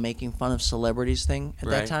whole making fun of celebrities thing at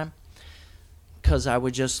that time, because I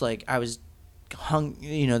would just like, I was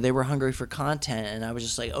they were hungry for content, and I was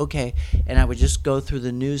just like, okay, and I would just go through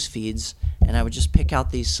the news feeds, and I would just pick out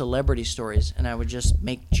these celebrity stories, and I would just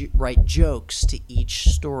write jokes to each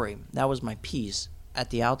story. That was my piece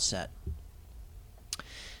at the outset.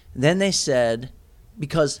 Then they said,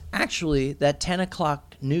 because actually that 10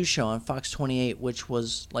 o'clock news show on Fox 28, which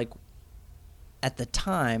was like at the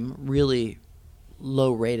time really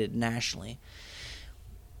low rated nationally,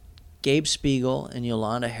 Gabe Spiegel and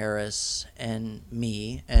Yolanda Harris and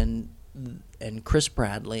me and Chris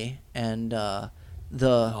Bradley and all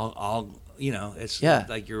it's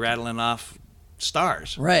like you're rattling off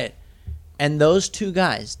stars. Right. And those two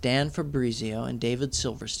guys, Dan Fabrizio and David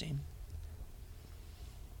Silverstein,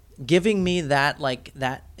 giving me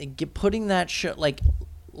putting that show, like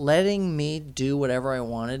letting me do whatever I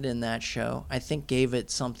wanted in that show, I think gave it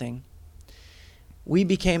something. We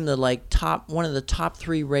became one of the top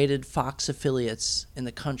 3 rated Fox affiliates in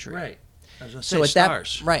the country. Right. I was gonna So say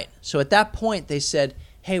stars. Right. So at that point, they said,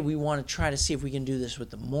 hey, we want to try to see if we can do this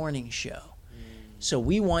with the morning show. So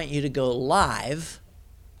we want you to go live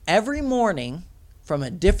every morning from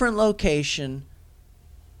a different location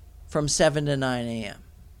from 7 to 9 a.m.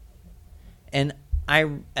 And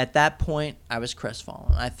at that point, I was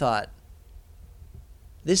crestfallen. I thought,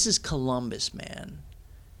 this is Columbus, man.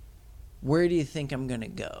 Where do you think I'm going to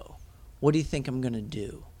go? What do you think I'm going to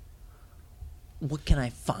do? What can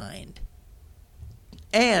I find?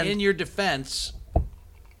 And in your defense,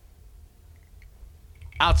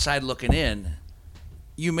 outside looking in,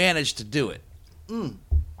 you managed to do it.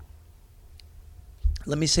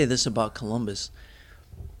 Let me say this about Columbus.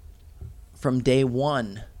 From day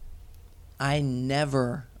one, I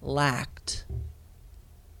never lacked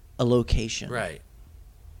a location. Right.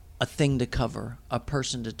 A thing to cover, a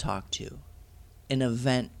person to talk to, an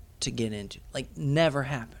event to get into. Like, never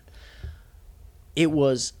happened. I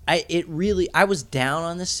was down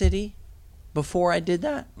on the city before I did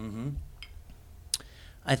that. Mm-hmm.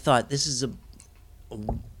 I thought, this is a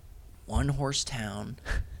one-horse town.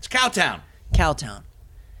 It's Cowtown. Cowtown.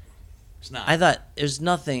 It's not. I thought, there's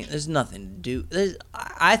nothing to do.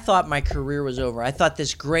 I thought my career was over. I thought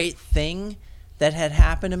this great thing that had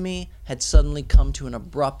happened to me had suddenly come to an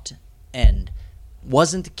abrupt end.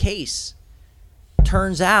 Wasn't the case.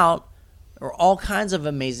 Turns out there were all kinds of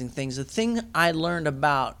amazing things. The thing I learned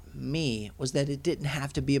about me was that it didn't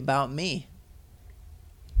have to be about me.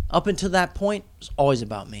 Up until that point, it was always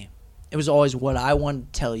about me. It was always what I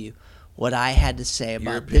wanted to tell you, what I had to say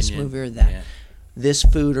about this movie or that, this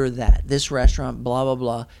food or that, this restaurant, blah, blah,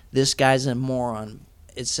 blah, this guy's a moron,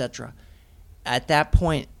 etc. At that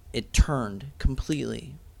point, it turned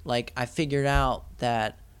completely. Like, I figured out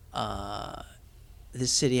that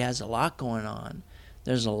this city has a lot going on.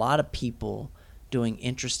 There's a lot of people doing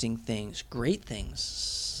interesting things, great things,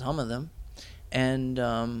 some of them. And,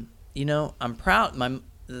 I'm proud.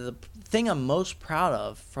 The thing I'm most proud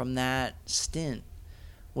of from that stint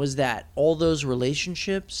was that all those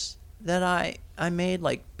relationships that I made,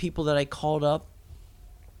 like people that I called up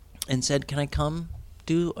and said, can I come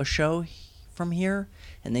do a show from here?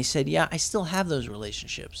 And they said, yeah, I still have those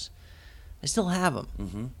relationships. I still have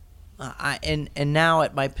them. And now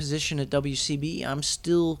at my position at WCB, I'm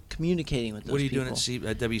still communicating with those people. What are you doing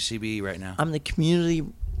at WCB right now? I'm the community.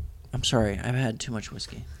 I'm sorry, I've had too much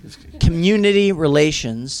whiskey. Community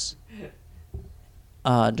relations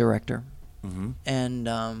director, and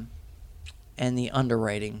the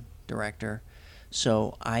underwriting director.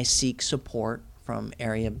 So I seek support from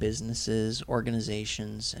area businesses,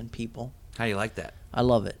 organizations, and people. How you like that? I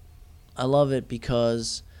love it. I love it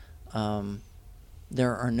because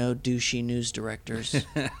there are no douchey news directors,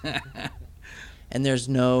 and there's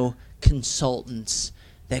no consultants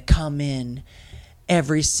that come in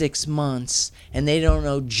every 6 months and they don't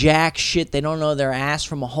know jack shit. They don't know their ass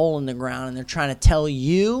from a hole in the ground, and they're trying to tell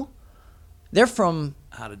you they're from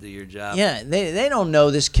how to do your job. Yeah, they don't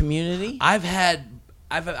know this community. I've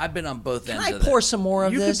been on both ends. Can I of pour that. some more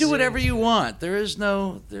of you this? You can do whatever you want. There is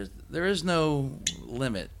no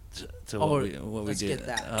limit to what we let's do. Get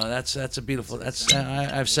that. That's a beautiful.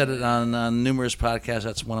 I've said it on numerous podcasts.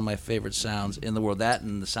 That's one of my favorite sounds in the world. That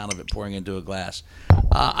and the sound of it pouring into a glass.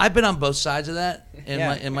 I've been on both sides of that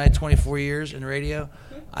in my 24 years in radio.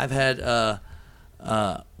 I've had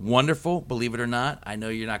wonderful. Believe it or not, I know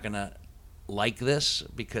you're not gonna like this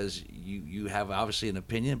because you have obviously an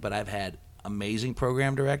opinion, but I've had amazing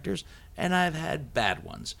program directors and I've had bad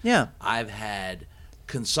ones. Yeah. I've had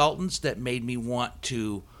consultants that made me want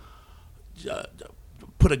to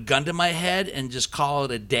put a gun to my head and just call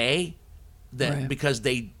it a day, because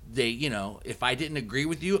they if I didn't agree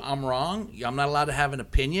with you, I'm wrong. I'm not allowed to have an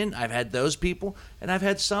opinion. I've had those people, and I've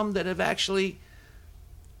had some that have actually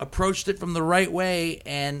approached it from the right way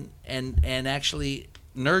and actually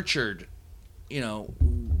nurtured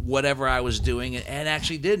whatever I was doing and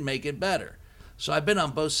actually did make it better. So I've been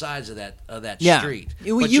on both sides of that street.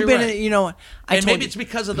 Well, you've been, right. and maybe it's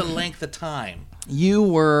because of the length of time. You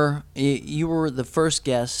were the first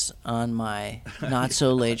guest on my Not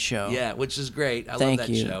So Late show. Yeah, which is great. I Thank love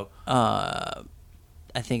that you. show.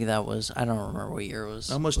 I think that was, I don't remember what year it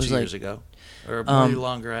was. Almost 2 years ago, or maybe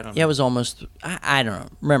longer. I don't know. Yeah, it was almost. I don't know.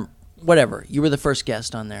 Remember, whatever. You were the first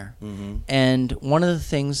guest on there, and one of the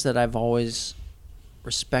things that I've always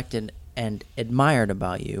respected and admired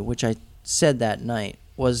about you, which I said that night,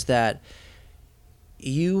 was that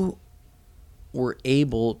you were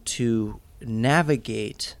able to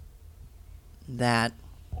navigate that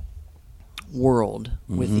world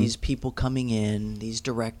with these people coming in, these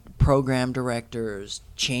program directors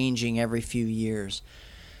changing every few years,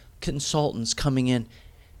 consultants coming in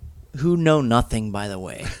who know nothing, by the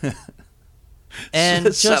way.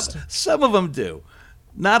 And some of them do.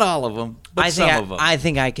 Not all of them, but some of them. I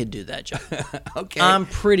think I could do that job. Okay. I'm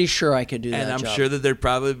pretty sure I could do that job. And I'm sure that there'd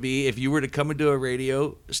probably be, if you were to come into a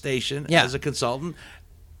radio station as a consultant,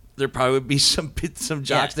 there probably would be some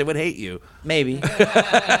jocks that would hate you. Maybe.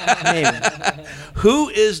 Who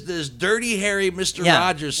is this dirty, hairy Mr.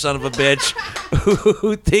 Rogers son of a bitch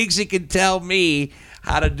who thinks he can tell me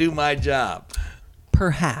how to do my job?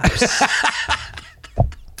 Perhaps.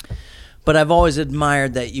 But I've always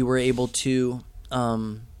admired that you were able to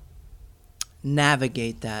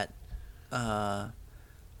navigate that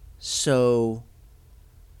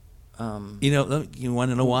you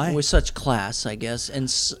want to know why? With such class, I guess,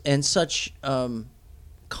 and such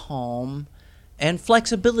calm and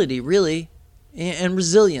flexibility, really, and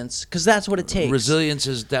resilience, because that's what it takes. Resilience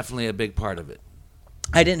is definitely a big part of it.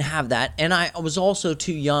 I didn't have that, and I was also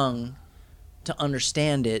too young to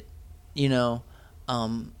understand it.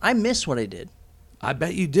 I miss what I did. I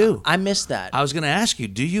bet you do. I miss that. I was going to ask you,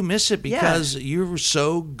 do you miss it? Because you were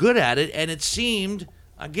so good at it, and it seemed,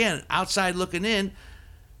 again, outside looking in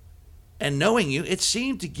and knowing you, it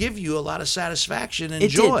seemed to give you a lot of satisfaction and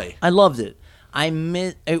joy. Did. I loved it.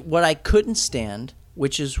 What I couldn't stand,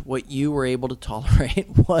 which is what you were able to tolerate,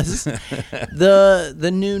 was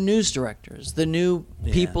the new news directors, the new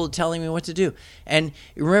people telling me what to do. And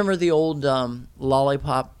you remember the old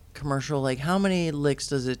Lollipop commercial, like, how many licks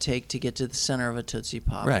does it take to get to the center of a Tootsie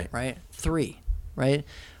Pop? Right. 3, right?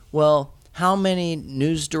 Well, how many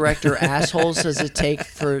news director assholes does it take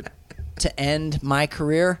to end my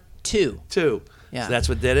career? 2. Yeah. So that's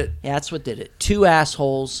what did it? Yeah, that's what did it. 2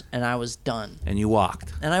 assholes, and I was done. And you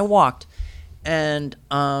walked. And I walked. And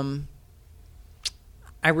I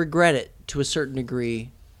regret it to a certain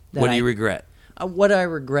degree. What do you regret? What I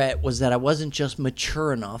regret was that I wasn't just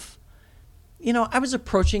mature enough. I was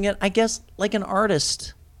approaching it, I guess, like an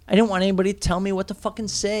artist. I didn't want anybody to tell me what to fucking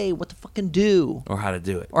say, what to fucking do. Or how to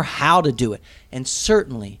do it. And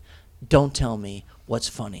certainly, don't tell me what's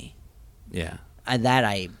funny. Yeah.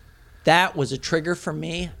 That was a trigger for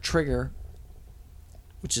me.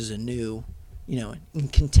 Which is a new, in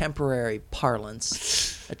contemporary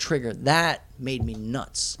parlance, a trigger. That made me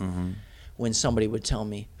nuts when somebody would tell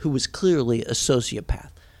me, who was clearly a sociopath,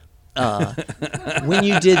 when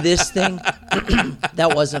you did this thing,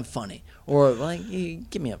 that wasn't funny. Or like,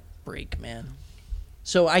 give me a break, man.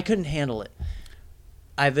 So I couldn't handle it.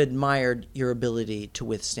 I've admired your ability to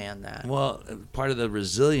withstand that. Well, part of the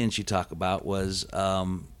resilience you talk about was,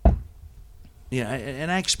 and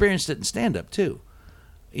I experienced it in stand-up too.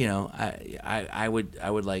 You know, I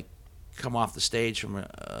would like come off the stage from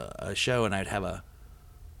a show, and I'd have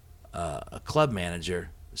a club manager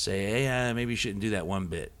say, "Hey, maybe you shouldn't do that one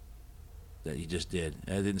bit that you just did.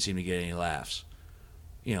 It didn't seem to get any laughs."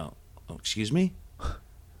 You know, oh, excuse me?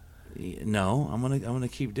 No, I'm gonna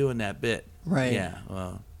keep doing that bit. Right. Yeah.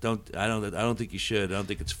 Well, I don't think you should. I don't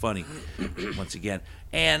think it's funny. Once again,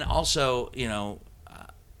 and also, you know,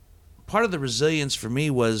 part of the resilience for me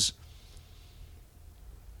was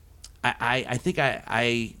I think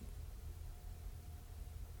I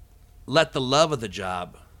let the love of the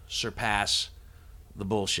job surpass the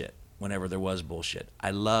bullshit whenever there was bullshit.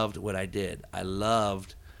 I loved what I did. I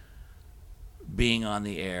loved being on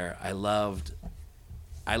the air. I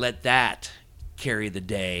let that carry the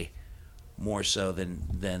day more so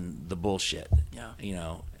than the bullshit. Yeah. You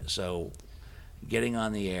know, so getting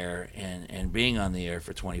on the air and being on the air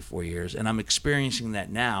for 24 years, and I'm experiencing that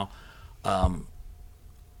now. And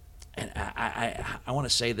I want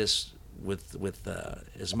to say this with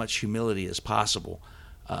as much humility as possible.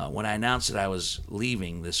 When I announced that I was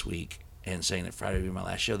leaving this week and saying that Friday would be my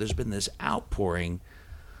last show, there's been this outpouring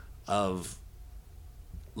of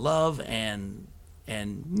love and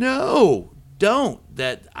no, don't,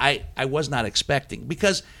 that I was not expecting.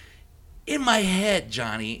 Because in my head,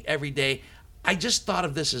 Johnny, every day, I just thought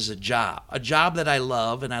of this as a job that I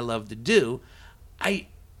love and I love to do. I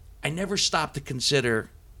never stopped to consider,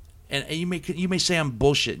 and you may say I'm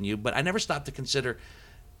bullshitting you, but I never stopped to consider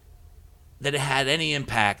that it had any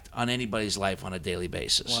impact on anybody's life on a daily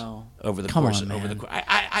basis. Wow. Over the Come course on, of man.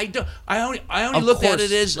 I only Of looked at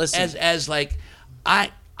course. it Listen. as like I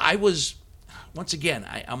was, once again,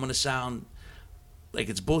 I'm going to sound like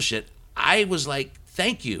it's bullshit. I was like,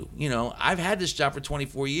 thank you. You know, I've had this job for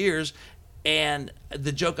 24 years, and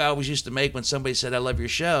the joke I always used to make when somebody said I love your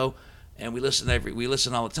show, and we listen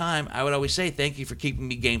all the time, I would always say thank you for keeping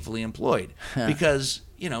me gainfully employed, because,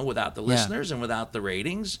 you know, without the listeners and without the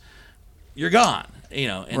ratings, you're gone, you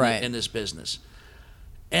know, in this business.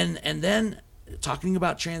 And then talking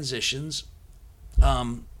about transitions,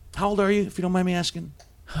 how old are you, if you don't mind me asking?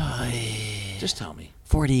 Just tell me.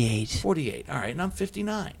 48. 48. All right, and I'm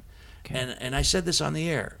 59. Okay. And I said this on the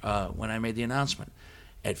air when I made the announcement.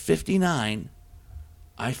 At 59,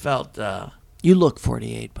 I felt... You look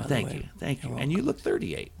 48, by the way. Thank you. You're And you look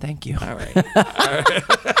 38. Thank you. All right.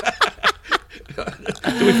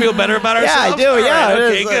 Do we feel better about ourselves? Yeah, I do. All Yeah. right,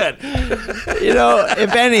 okay, good. You know,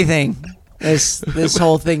 if anything, this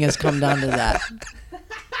whole thing has come down to that.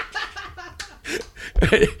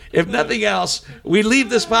 If nothing else, we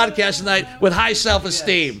leave this podcast tonight with high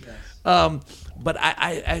self-esteem. But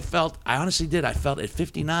I honestly did. I felt at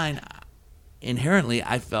 59, inherently,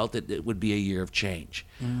 I felt that it would be a year of change.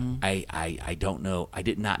 Mm-hmm. I don't know. I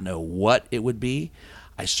did not know what it would be.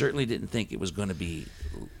 I certainly didn't think it was going to be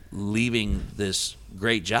leaving this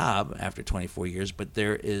great job after 24 years, but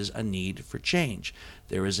there is a need for change.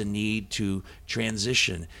 There is a need to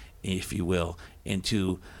transition, if you will,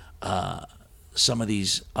 into some of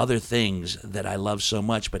these other things that I love so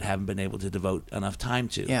much but haven't been able to devote enough time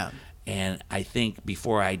to. Yeah. And I think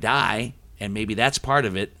before I die, and maybe that's part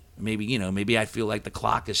of it, maybe I feel like the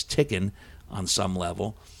clock is ticking on some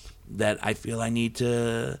level, that I feel I need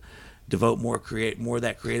to devote more of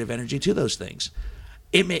that creative energy to those things.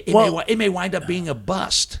 It may wind up being a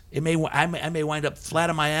bust. I may wind up flat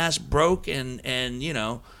on my ass, broke, and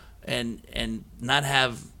not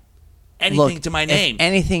have anything to my name. If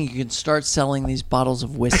anything, you can start selling these bottles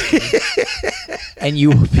of whiskey, and you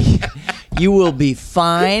will be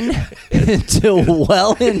fine until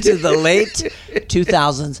well into the late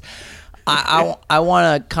 2000s. I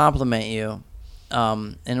want to compliment you,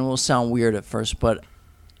 and it will sound weird at first, but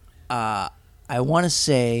I want to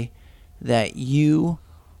say that you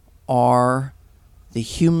are the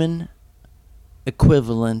human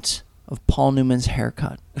equivalent of Paul Newman's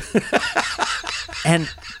haircut. And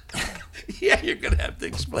yeah, you're going to have to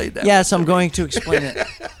explain that. yes, I'm going to explain it.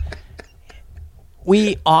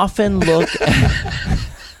 We often look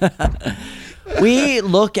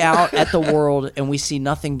out at the world and we see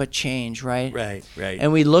nothing but change, right? Right.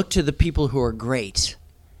 And we look to the people who are great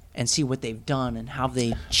and see what they've done and how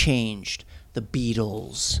they changed. The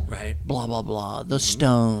Beatles, right? Blah blah blah. The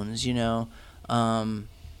Stones, you know.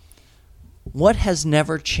 What has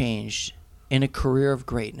never changed in a career of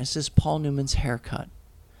greatness is Paul Newman's haircut.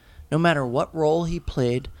 No matter what role he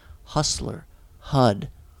played, Hustler, HUD,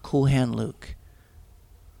 Cool Hand Luke,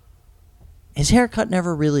 his haircut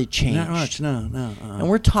never really changed. Not much, no. And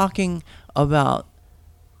we're talking about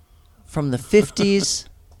from the 50s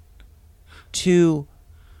to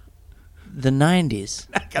the 90s.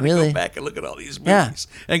 I gotta really? go back and look at all these movies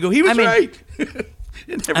Yeah. and go, he was right.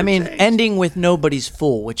 It never changed. ending with Nobody's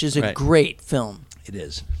Fool, which is a Right. great film. It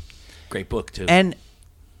is. Great book, too. And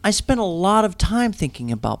I spent a lot of time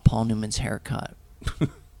thinking about Paul Newman's haircut.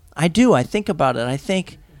 I do. I think about it. I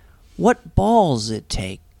think what balls it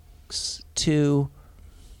takes to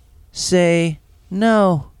say,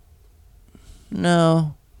 no,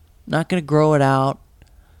 not going to grow it out.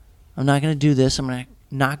 I'm not going to do this.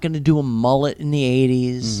 Not going to do a mullet in the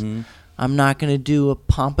 80s. Mm-hmm. I'm not going to do a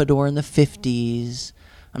pompadour in the 50s.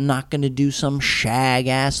 I'm not going to do some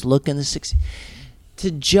shag-ass look in the 60s.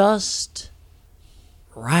 To just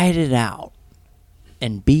ride it out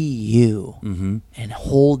and be you and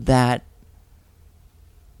hold that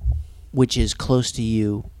which is close to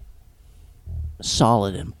you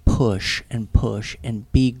solid and push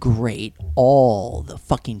and be great all the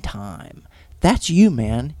fucking time. That's you,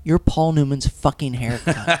 man. You're Paul Newman's fucking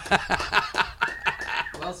haircut.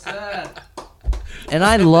 Well said. And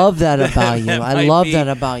I love that about you. I love that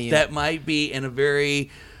about you. That might be in a very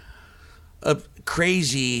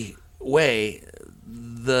crazy way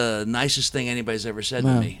the nicest thing anybody's ever said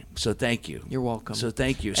to me. So thank you. You're welcome. So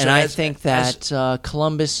thank you. And I think that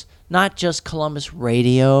Columbus, not just Columbus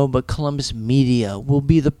Radio, but Columbus Media will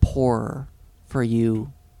be the poorer for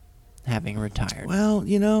you having retired. Well,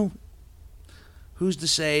 who's to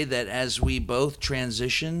say that as we both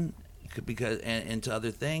transition into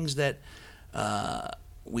other things that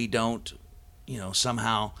we don't,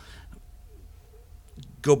 somehow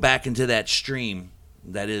go back into that stream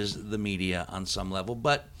that is the media on some level.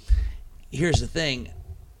 But here's the thing.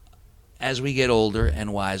 As we get older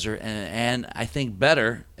and wiser and I think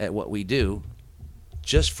better at what we do,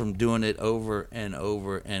 just from doing it over and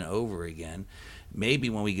over and over again, maybe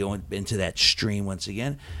when we go into that stream once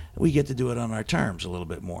again, we get to do it on our terms a little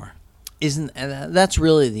bit more. That's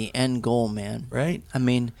really the end goal, man. Right? I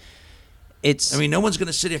mean, no one's going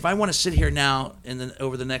to sit here. If I want to sit here now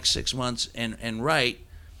over the next 6 months and write,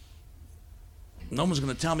 no one's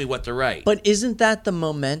going to tell me what to write. But isn't that the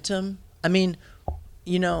momentum? I mean,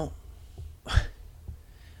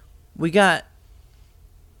 we got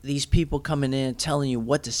these people coming in telling you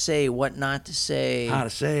what to say, what not to say, how to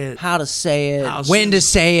say it, when to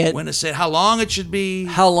say it, when to say it, how long it should be.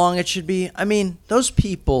 I mean, those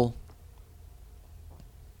people,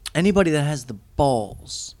 anybody that has the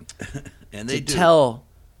balls and they to tell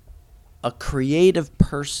a creative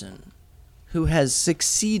person who has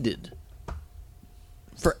succeeded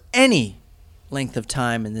for any length of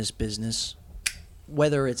time in this business,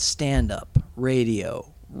 whether it's stand-up,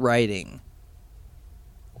 radio, writing,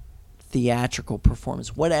 theatrical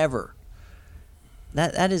performance, whatever,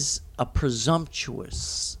 that is a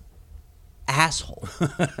presumptuous asshole.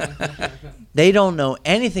 They don't know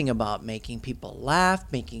anything about making people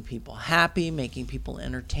laugh, making people happy, making people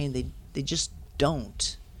entertained. They just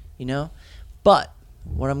don't, But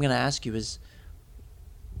what I'm going to ask you is,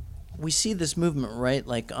 we see this movement, right?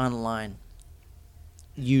 Like online,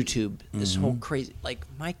 YouTube, this whole crazy, like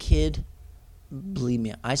my kid, believe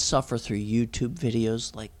me, I suffer through YouTube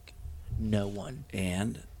videos like no one.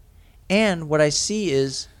 And what I see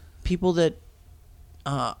is people that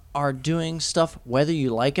are doing stuff, whether you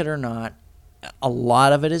like it or not, a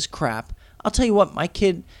lot of it is crap. I'll tell you what, my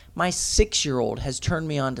 6-year-old has turned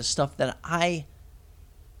me on to stuff that I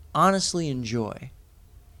honestly enjoy,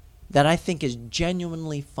 that I think is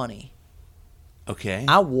genuinely funny. Okay.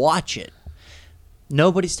 I watch it.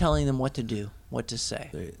 Nobody's telling them what to do, what to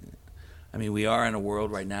say. I mean, we are in a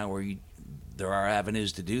world right now where there are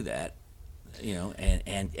avenues to do that,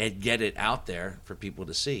 and get it out there for people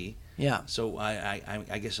to see. Yeah. So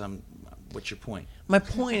I guess what's your point? My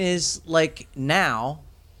point is, like, now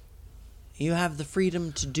you have the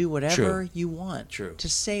freedom to do whatever you want. True. To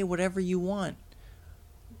say whatever you want.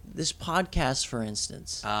 This podcast, for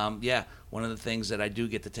instance. One of the things that I do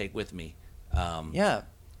get to take with me.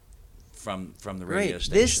 From the radio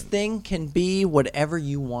station. This thing can be whatever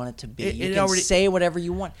you want it to be. You can say whatever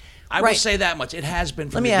you want. I will say that much. It has been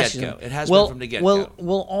from the get-go. It has been from the get-go.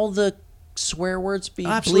 Will all the swear words be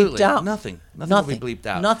Absolutely. bleeped out? Nothing will be bleeped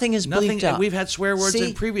out. Nothing is bleeped out. We've had swear words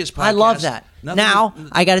in previous podcasts. I love that.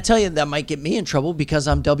 I got to tell you, that might get me in trouble because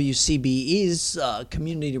I'm WCBE's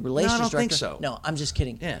community relations director. I don't think so. No, I'm just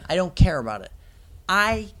kidding. Yeah. I don't care about it.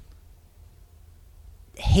 I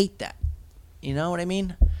hate that. You know what I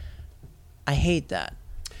mean? I hate that.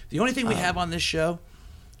 The only thing we have on this show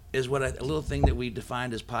is a little thing that we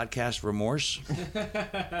defined as podcast remorse,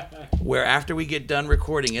 where after we get done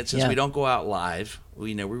recording it, since we don't go out live,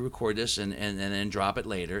 we record this and then drop it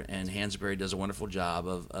later. And Hansberry does a wonderful job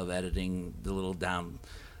of editing the little down,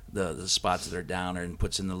 the spots that are down, and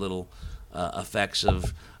puts in the little effects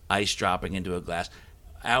of ice dropping into a glass.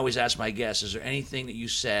 I always ask my guests, is there anything that you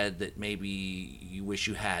said that maybe you wish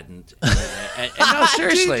you hadn't? And no,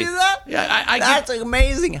 seriously. Did you do that? Yeah, That's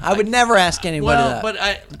amazing. I would never ask anybody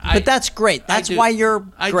that. But that's great. That's why you're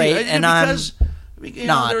great, and because, I'm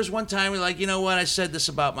not. There was one time like, you know what, I said this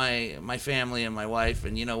about my family and my wife,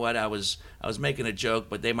 and you know what, I was making a joke,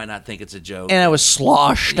 but they might not think it's a joke. And I was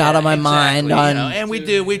sloshed out of my mind on, and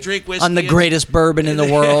we drink whiskey on the greatest bourbon in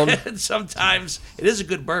the world. And sometimes it is a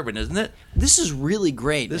good bourbon, isn't it? This is really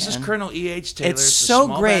great. This man. is Colonel E.H. Taylor. It's so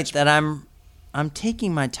great batch. that I'm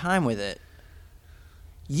taking my time with it.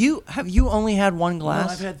 Have you only had one glass?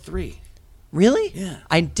 No, I've had 3. Really? Yeah.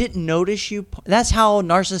 I didn't notice you. That's how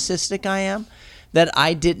narcissistic I am. That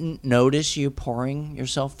I didn't notice you pouring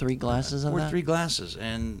yourself 3 glasses of Or that. 3 glasses,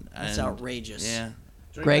 and That's outrageous. Yeah.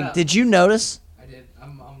 Greg, did you notice? I did.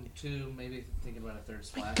 I'm 2, maybe thinking about a 3rd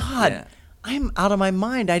splash. God, Yeah. I'm out of my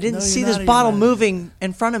mind. I didn't No, see you're this not out of your bottle mind. moving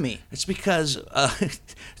in front of me. It's because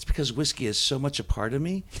whiskey is so much a part of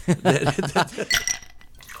me. that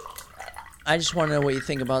I just want to know what you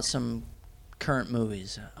think about some current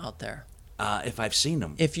movies out there. if I've seen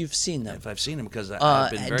them, If you've seen them. if I've seen them, because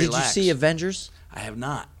I've been very did lax. you see Avengers? I have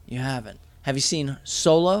not. You haven't. Have you seen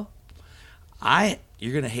Solo?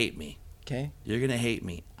 You're gonna hate me. Okay. You're gonna hate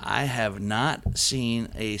me. I have not seen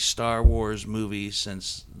a Star Wars movie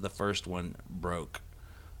since the first one broke.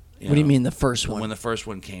 What do you mean the first one? When the first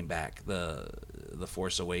one came back, the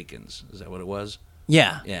Force Awakens. Is that what it was?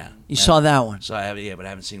 Yeah. Yeah. You saw that one. So but I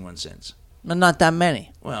haven't seen one since. Not that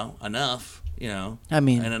many. Well, enough. I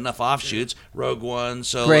mean, and enough offshoots. Rogue One,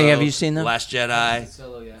 Solo. Greg, have you seen them? Last Jedi.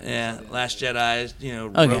 Solo, yeah. Yeah, Last Jedi.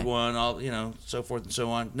 Okay. Rogue One. All so forth and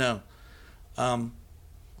so on. No.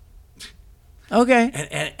 Okay.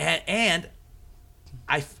 And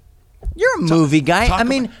I. You're a movie guy. talk I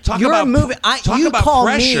mean, about- you're talk a movie. talk You about call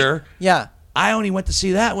pressure. me. Yeah. I only went to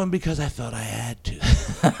see that one because I thought I had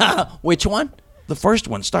to. Which one? The first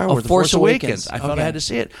one, Star Wars, The Force Force Awakens. Awakens. I thought Okay. I had to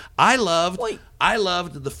see it. I loved Wait.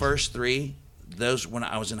 the first 3. Those when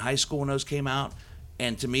I was in high school when those came out,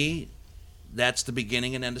 and to me, that's the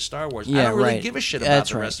beginning and end of Star Wars. Yeah, I don't really right. give a shit about That's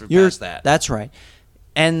the right. rest of it You're- past that. That's right.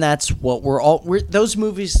 And that's what those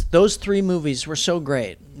movies, those 3 movies were so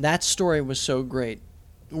great. That story was so great.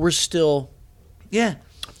 We're still Yeah.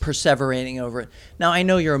 perseverating over it. Now, I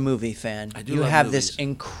know you're a movie fan. I do You love have movies. this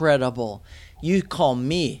incredible. You call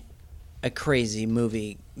me a crazy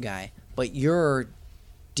movie guy, but your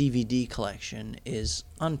DVD collection is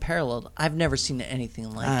unparalleled. I've never seen anything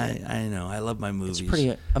like it. I know. I love my movies.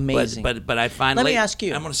 pretty amazing. But I find Let me ask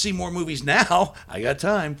you. I'm going to see more movies now. I got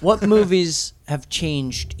time. What movies have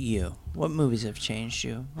changed you? What movies have changed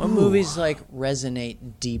you? What movies resonate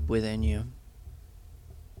deep within you?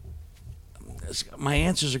 My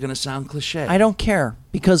answers are going to sound cliche. I don't care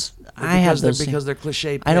because I have those things. because they're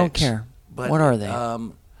cliche. I don't picks. care. But, What are they?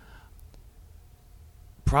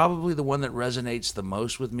 Probably the one that resonates the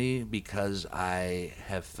most with me because I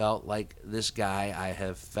have felt like this guy. I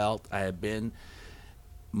have been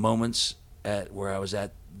moments where I was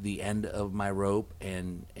at the end of my rope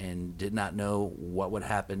and did not know what would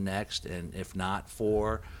happen next, and if not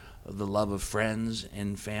for the love of friends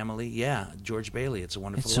and family, George Bailey. It's a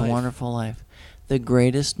Wonderful It's Life. a Wonderful Life, the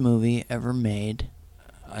greatest movie ever made.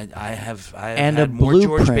 I have And had a more George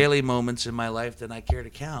blueprint. Bailey moments in my life than I care to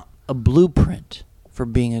count. A blueprint for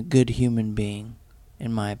being a good human being,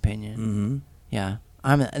 in my opinion. Mm-hmm. Yeah,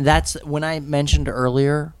 that's when I mentioned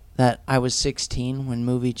earlier that I was 16 when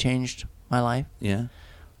movie changed my life. Yeah.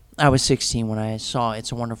 I was 16 when I saw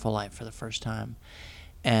It's a Wonderful Life for the first time,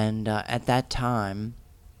 and at that time,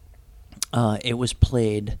 it was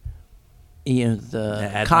played. The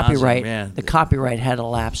ad copyright, nauseam, yeah. the copyright had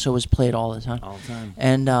elapsed, so it was played all the time. All the time.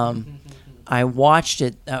 And I watched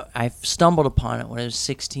it. I stumbled upon it when I was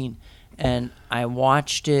 16, and I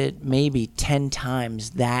watched it maybe 10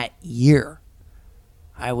 times that year.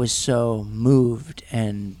 I was so moved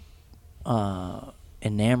and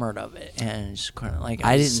enamored of it, and it's kind of like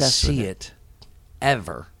I didn't obsessed with see it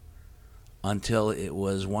ever until it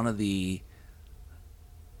was one of the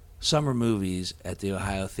summer movies at the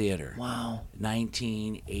Ohio Theater. Wow.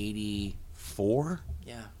 1984,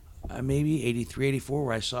 Yeah. maybe 83, 84,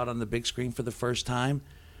 where I saw it on the big screen for the first time.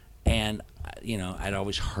 And, I'd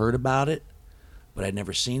always heard about it, but I'd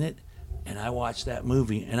never seen it. And I watched that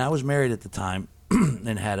movie, and I was married at the time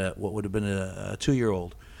and had what would have been a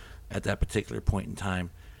 2-year-old at that particular point in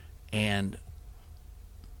time. And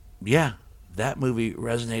yeah, that movie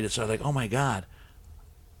resonated. So I was like, oh my God.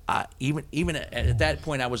 Even at that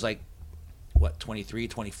point, I was like, 23,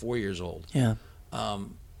 24 years old. Yeah.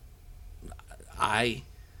 I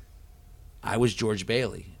was George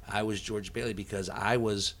Bailey. I was George Bailey because I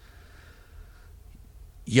was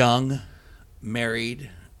young, married,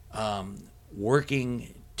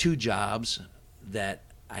 working 2 jobs that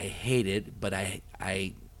I hated, but I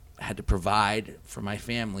had to provide for my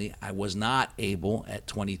family. I was not able at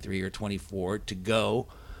 23 or 24 to go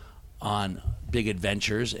on big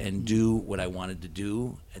adventures and do what I wanted to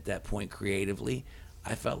do at that point creatively.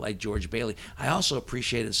 I felt like George Bailey. I also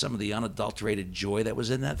appreciated some of the unadulterated joy that was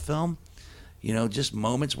in that film. You know, just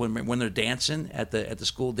moments when they're dancing at the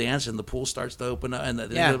school dance and the pool starts to open up and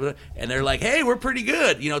they're like, "Hey, we're pretty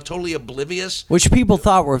good." You know, totally oblivious. Which people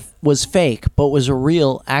thought was fake, but was a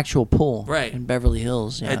real actual pool, right, in Beverly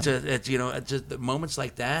Hills. Yeah. It's just the moments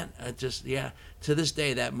like that. To this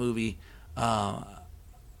day, that movie,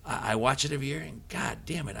 I watch it every year, and God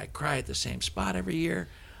damn it, I cry at the same spot every year.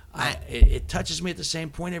 It touches me at the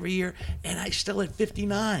same point every year, and I still at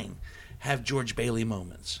 59 have George Bailey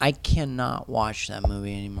moments. I cannot watch that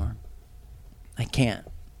movie anymore. I can't.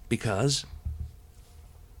 Because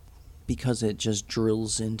it just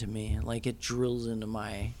drills into me. Like, it drills into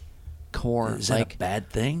my core. Is that a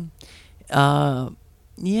bad thing?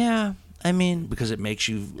 Yeah. I mean, because it makes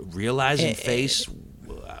you realize and face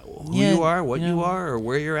who you are, what you are, or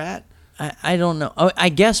where you're at? I don't know. I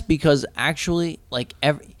guess because actually, like,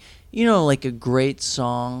 like a great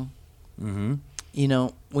song,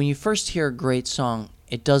 when you first hear a great song,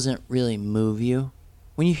 it doesn't really move you.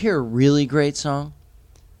 When you hear a really great song,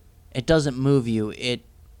 it doesn't move you. It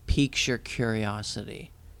piques your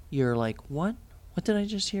curiosity. You're like, what? What did I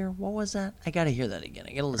just hear? What was that? I got to hear that again.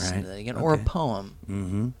 I got to listen to that again. Okay. Or a poem.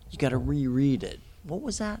 Mm-hmm. You got to reread it. What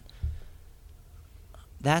was that?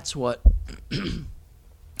 That's what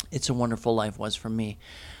It's a Wonderful Life was for me.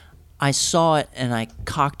 I saw it and I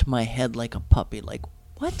cocked my head like a puppy. Like,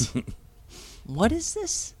 what? What is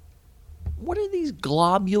this? What are these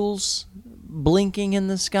globules blinking in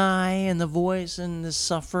the sky and the voice and the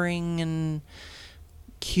suffering and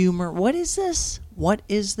humor? What is this? What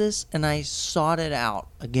is this? And I sought it out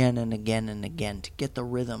again and again and again to get the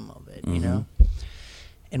rhythm of it, you know?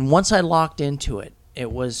 And once I locked into it,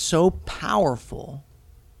 it was so powerful,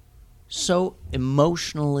 so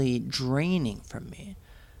emotionally draining for me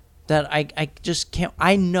that I just can't.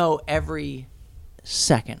 I know every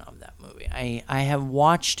second of that movie. I have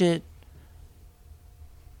watched it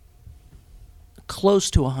close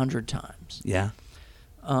to 100 times. Yeah.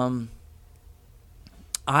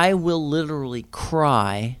 I will literally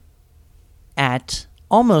cry at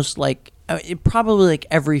almost like probably like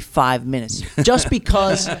every 5 minutes, just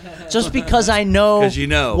because I know,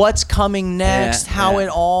 what's coming next, how it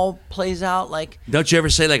all plays out. Like, don't you ever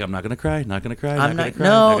say like, I'm not gonna cry, not gonna cry, I'm not not. gonna cry,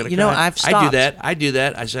 No, not gonna you know, cry. I've stopped. I do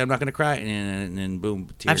that. I say I'm not gonna cry, and then boom,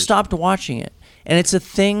 tears. I've stopped watching it, and it's a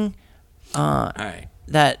thing. All right.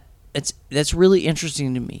 That's really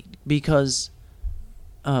interesting to me because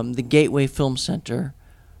the Gateway Film Center,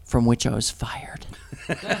 from which I was fired,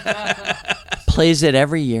 plays it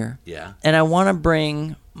every year. Yeah. And I want to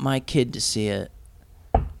bring my kid to see it.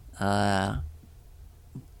 And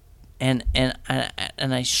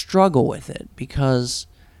I struggle with it because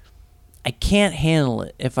I can't handle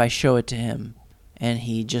it if I show it to him and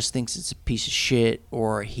he just thinks it's a piece of shit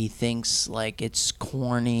or he thinks like it's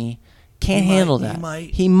corny. Can't handle that.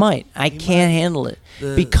 He might. I can't handle it.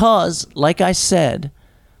 Because, like I said,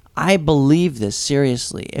 I believe this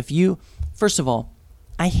seriously. First of all,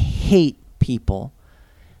 I hate people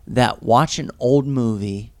that watch an old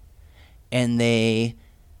movie and they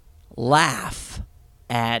laugh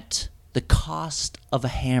at the cost of a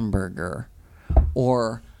hamburger,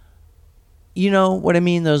 or, you know what I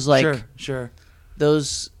mean? Those like sure.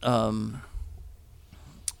 Those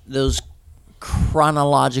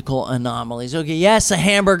chronological anomalies. Okay, yes, a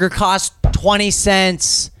hamburger costs 20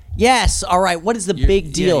 cents. Yes, all right. What is the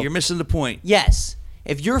big deal? Yeah, you're missing the point. Yes.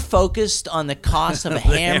 If you're focused on the cost of a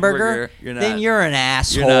hamburger, then you're an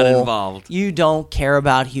asshole. You're not involved. You don't care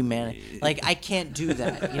about humanity. Like, I can't do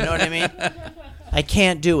that. You know what I mean? I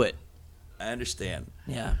can't do it. I understand.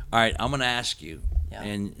 Yeah. All right, I'm going to ask you, Yeah.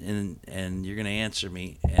 and you're going to answer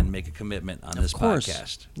me and make a commitment on this course.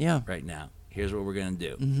 podcast. Yeah. Right now. Here's what we're going to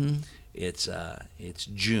do. Mm-hmm. It's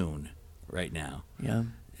June right now. Yeah.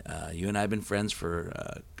 You and I have been friends for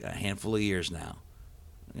a handful of years now.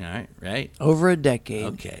 All right, right? Over a decade.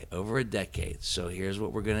 Okay, over a decade. So here's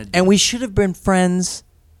what we're going to do. And we should have been friends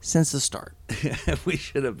since the start. We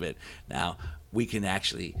should have been. Now, we can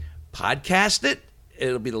actually podcast it.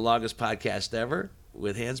 It'll be the longest podcast ever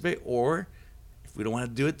with Hansberry. Or if we don't want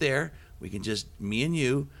to do it there, we can just, me and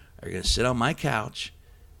you are going to sit on my couch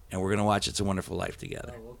and we're going to watch It's a Wonderful Life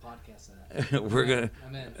together. We'll podcast that.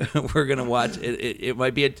 We're gonna watch it. It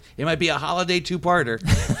might be a holiday two-parter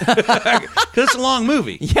because it's a long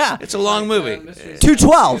movie. Yeah. It's a long movie.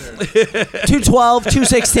 212. 212,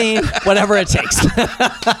 216, whatever it takes.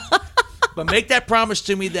 But make that promise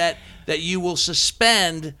to me that you will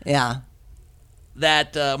suspend Yeah.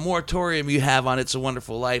 that moratorium you have on It's a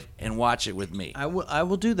Wonderful Life and watch it with me. I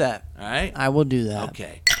will do that. All right? I will do that.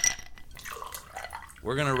 Okay.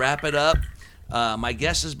 We're going to wrap it up. My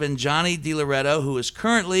guest has been Johnny DiLoretto, who is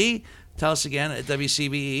currently, tell us again, at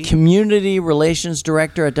WCBE. Community Relations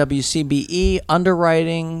Director at WCBE,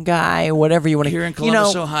 underwriting guy, whatever you want to. Here in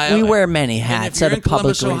Columbus, Ohio. We wear many And hats if at you're a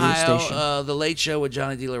public Columbus, radio Ohio, station. The Late Show with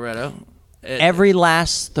Johnny DiLoretto. Every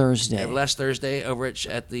last Thursday. Last Thursday over at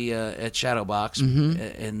Shadowbox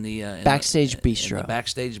in the Backstage in Bistro. the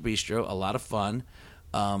Backstage Bistro, a lot of fun.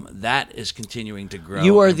 That is continuing to grow.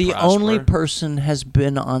 You are and the prosper. only person has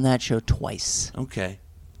been on that show twice. Okay.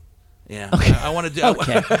 Yeah. Okay. I want to do.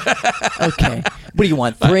 Okay. Okay. What do you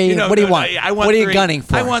want? 3? What do you want? I want what are you three. gunning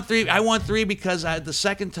for? I want 3. I want 3 because the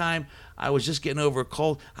second time I was just getting over a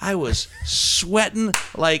cold. I was sweating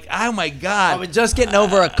like, oh my God. I was just getting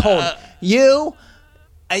over a cold.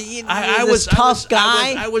 I was tough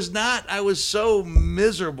guy. I was not. I was so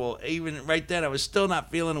miserable. Even right then, I was still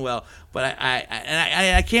not feeling well. But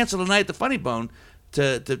I canceled a night at the Funny Bone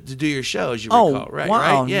to do your show, as you recall. Right?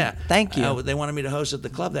 Wow. Right? Yeah. Thank you. They wanted me to host at the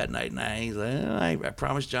club that night, and I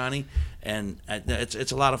promised Johnny, and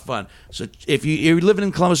it's a lot of fun. So if you're living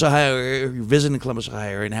in Columbus, Ohio, or you're visiting Columbus,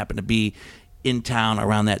 Ohio, and happen to be in town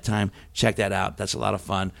around that time, check that out. That's a lot of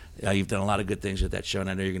fun. You've done a lot of good things with that show, and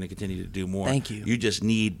I know you're going to continue to do more. Thank you. You just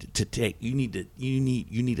need to you need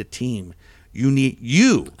a team.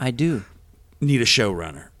 I do. Need a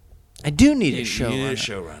showrunner. I do need a You need a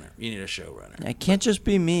showrunner. showrunner. You need a showrunner. I can't just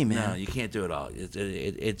be me, man. No, you can't do it all.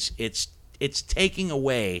 It's taking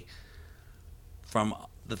away from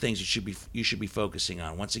the things you should be focusing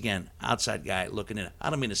on. Once again, outside guy looking in. I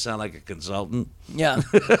don't mean to sound like a consultant. Yeah.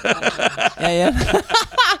 Yeah.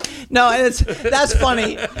 No, that's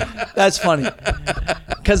funny. That's funny.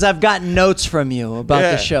 Because I've gotten notes from you about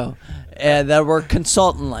the show, and that were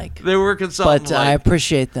consultant-like. They were consultant-like. But I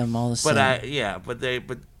appreciate them all the same. But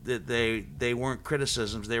they weren't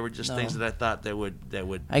criticisms. They were just things that I thought that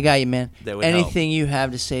would. I got you, man. That would Anything you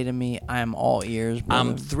have to say to me, I'm all ears, brother.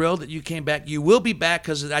 I'm thrilled that you came back. You will be back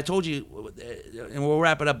because I told you, and we'll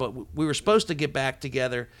wrap it up. But we were supposed to get back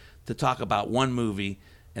together to talk about one movie,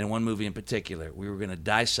 and one movie in particular. We were going to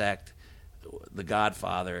dissect The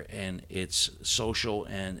Godfather and its social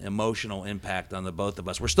and emotional impact on the both of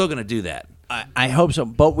us. We're still going to do that. I hope so,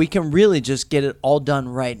 but we can really just get it all done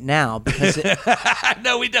right now because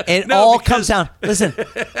No, we don't. it all comes down. Listen,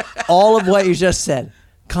 all of what you just said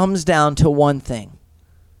comes down to one thing: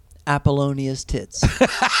 Apollonia's tits.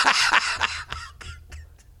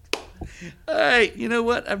 All right, you know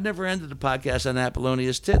what? I've never ended a podcast on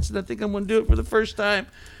Apollonia's tits, and I think I'm going to do it for the first time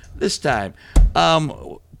this time.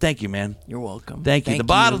 Thank you, man. You're welcome. Thank you.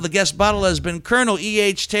 The guest bottle has been Colonel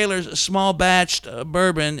E.H. Taylor's small batched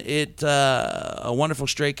bourbon. A wonderful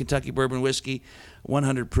straight Kentucky bourbon whiskey,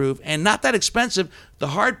 100 proof, and not that expensive. The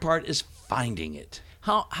hard part is finding it.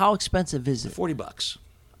 How expensive is it? $40.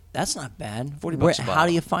 That's not bad. $40 a How bottle.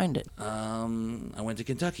 do you find it? I went to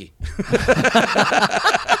Kentucky.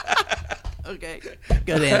 Okay.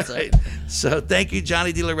 Good answer. Right. So thank you,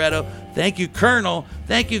 Johnny DiLoretto. Thank you, Colonel.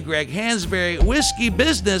 Thank you, Greg Hansberry. Whiskey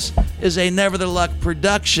Business is a Never the Luck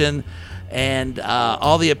production, and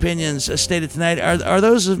all the opinions stated tonight are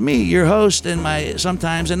those of me, your host, and my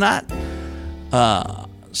sometimes and not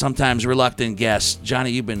sometimes reluctant guest.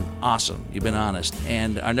 Johnny, you've been awesome. You've been honest,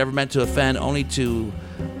 and are never meant to offend, only to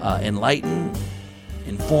enlighten,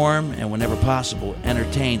 inform, and whenever possible,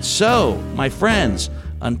 entertain. So, my friends,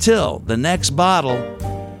 until the next bottle,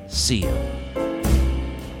 see you.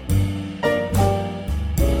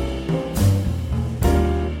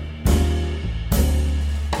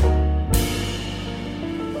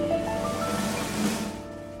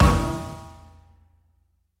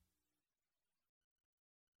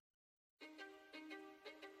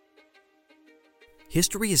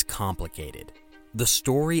 History is complicated. The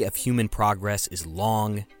story of human progress is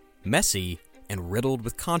long, messy, and riddled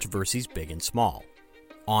with controversies big and small.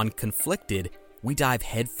 On Conflicted, we dive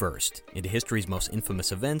headfirst into history's most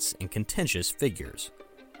infamous events and contentious figures.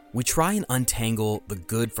 We try and untangle the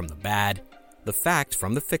good from the bad, the fact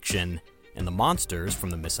from the fiction, and the monsters from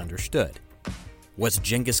the misunderstood. Was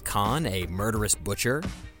Genghis Khan a murderous butcher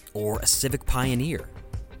or a civic pioneer?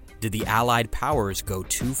 Did the Allied powers go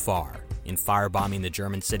too far in firebombing the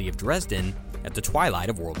German city of Dresden at the twilight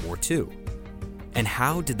of World War II? And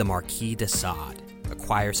how did the Marquis de Sade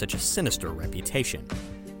acquire such a sinister reputation?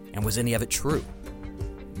 And was any of it true?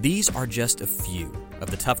 These are just a few of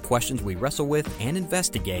the tough questions we wrestle with and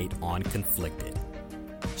investigate on Conflicted.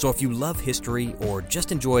 So if you love history or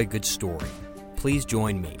just enjoy a good story, please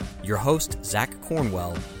join me, your host, Zach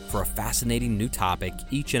Cornwell, for a fascinating new topic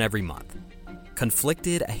each and every month.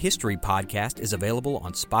 Conflicted, a history podcast, is available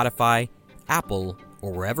on Spotify, Apple,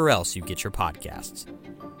 or wherever else you get your podcasts.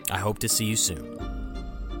 I hope to see you soon.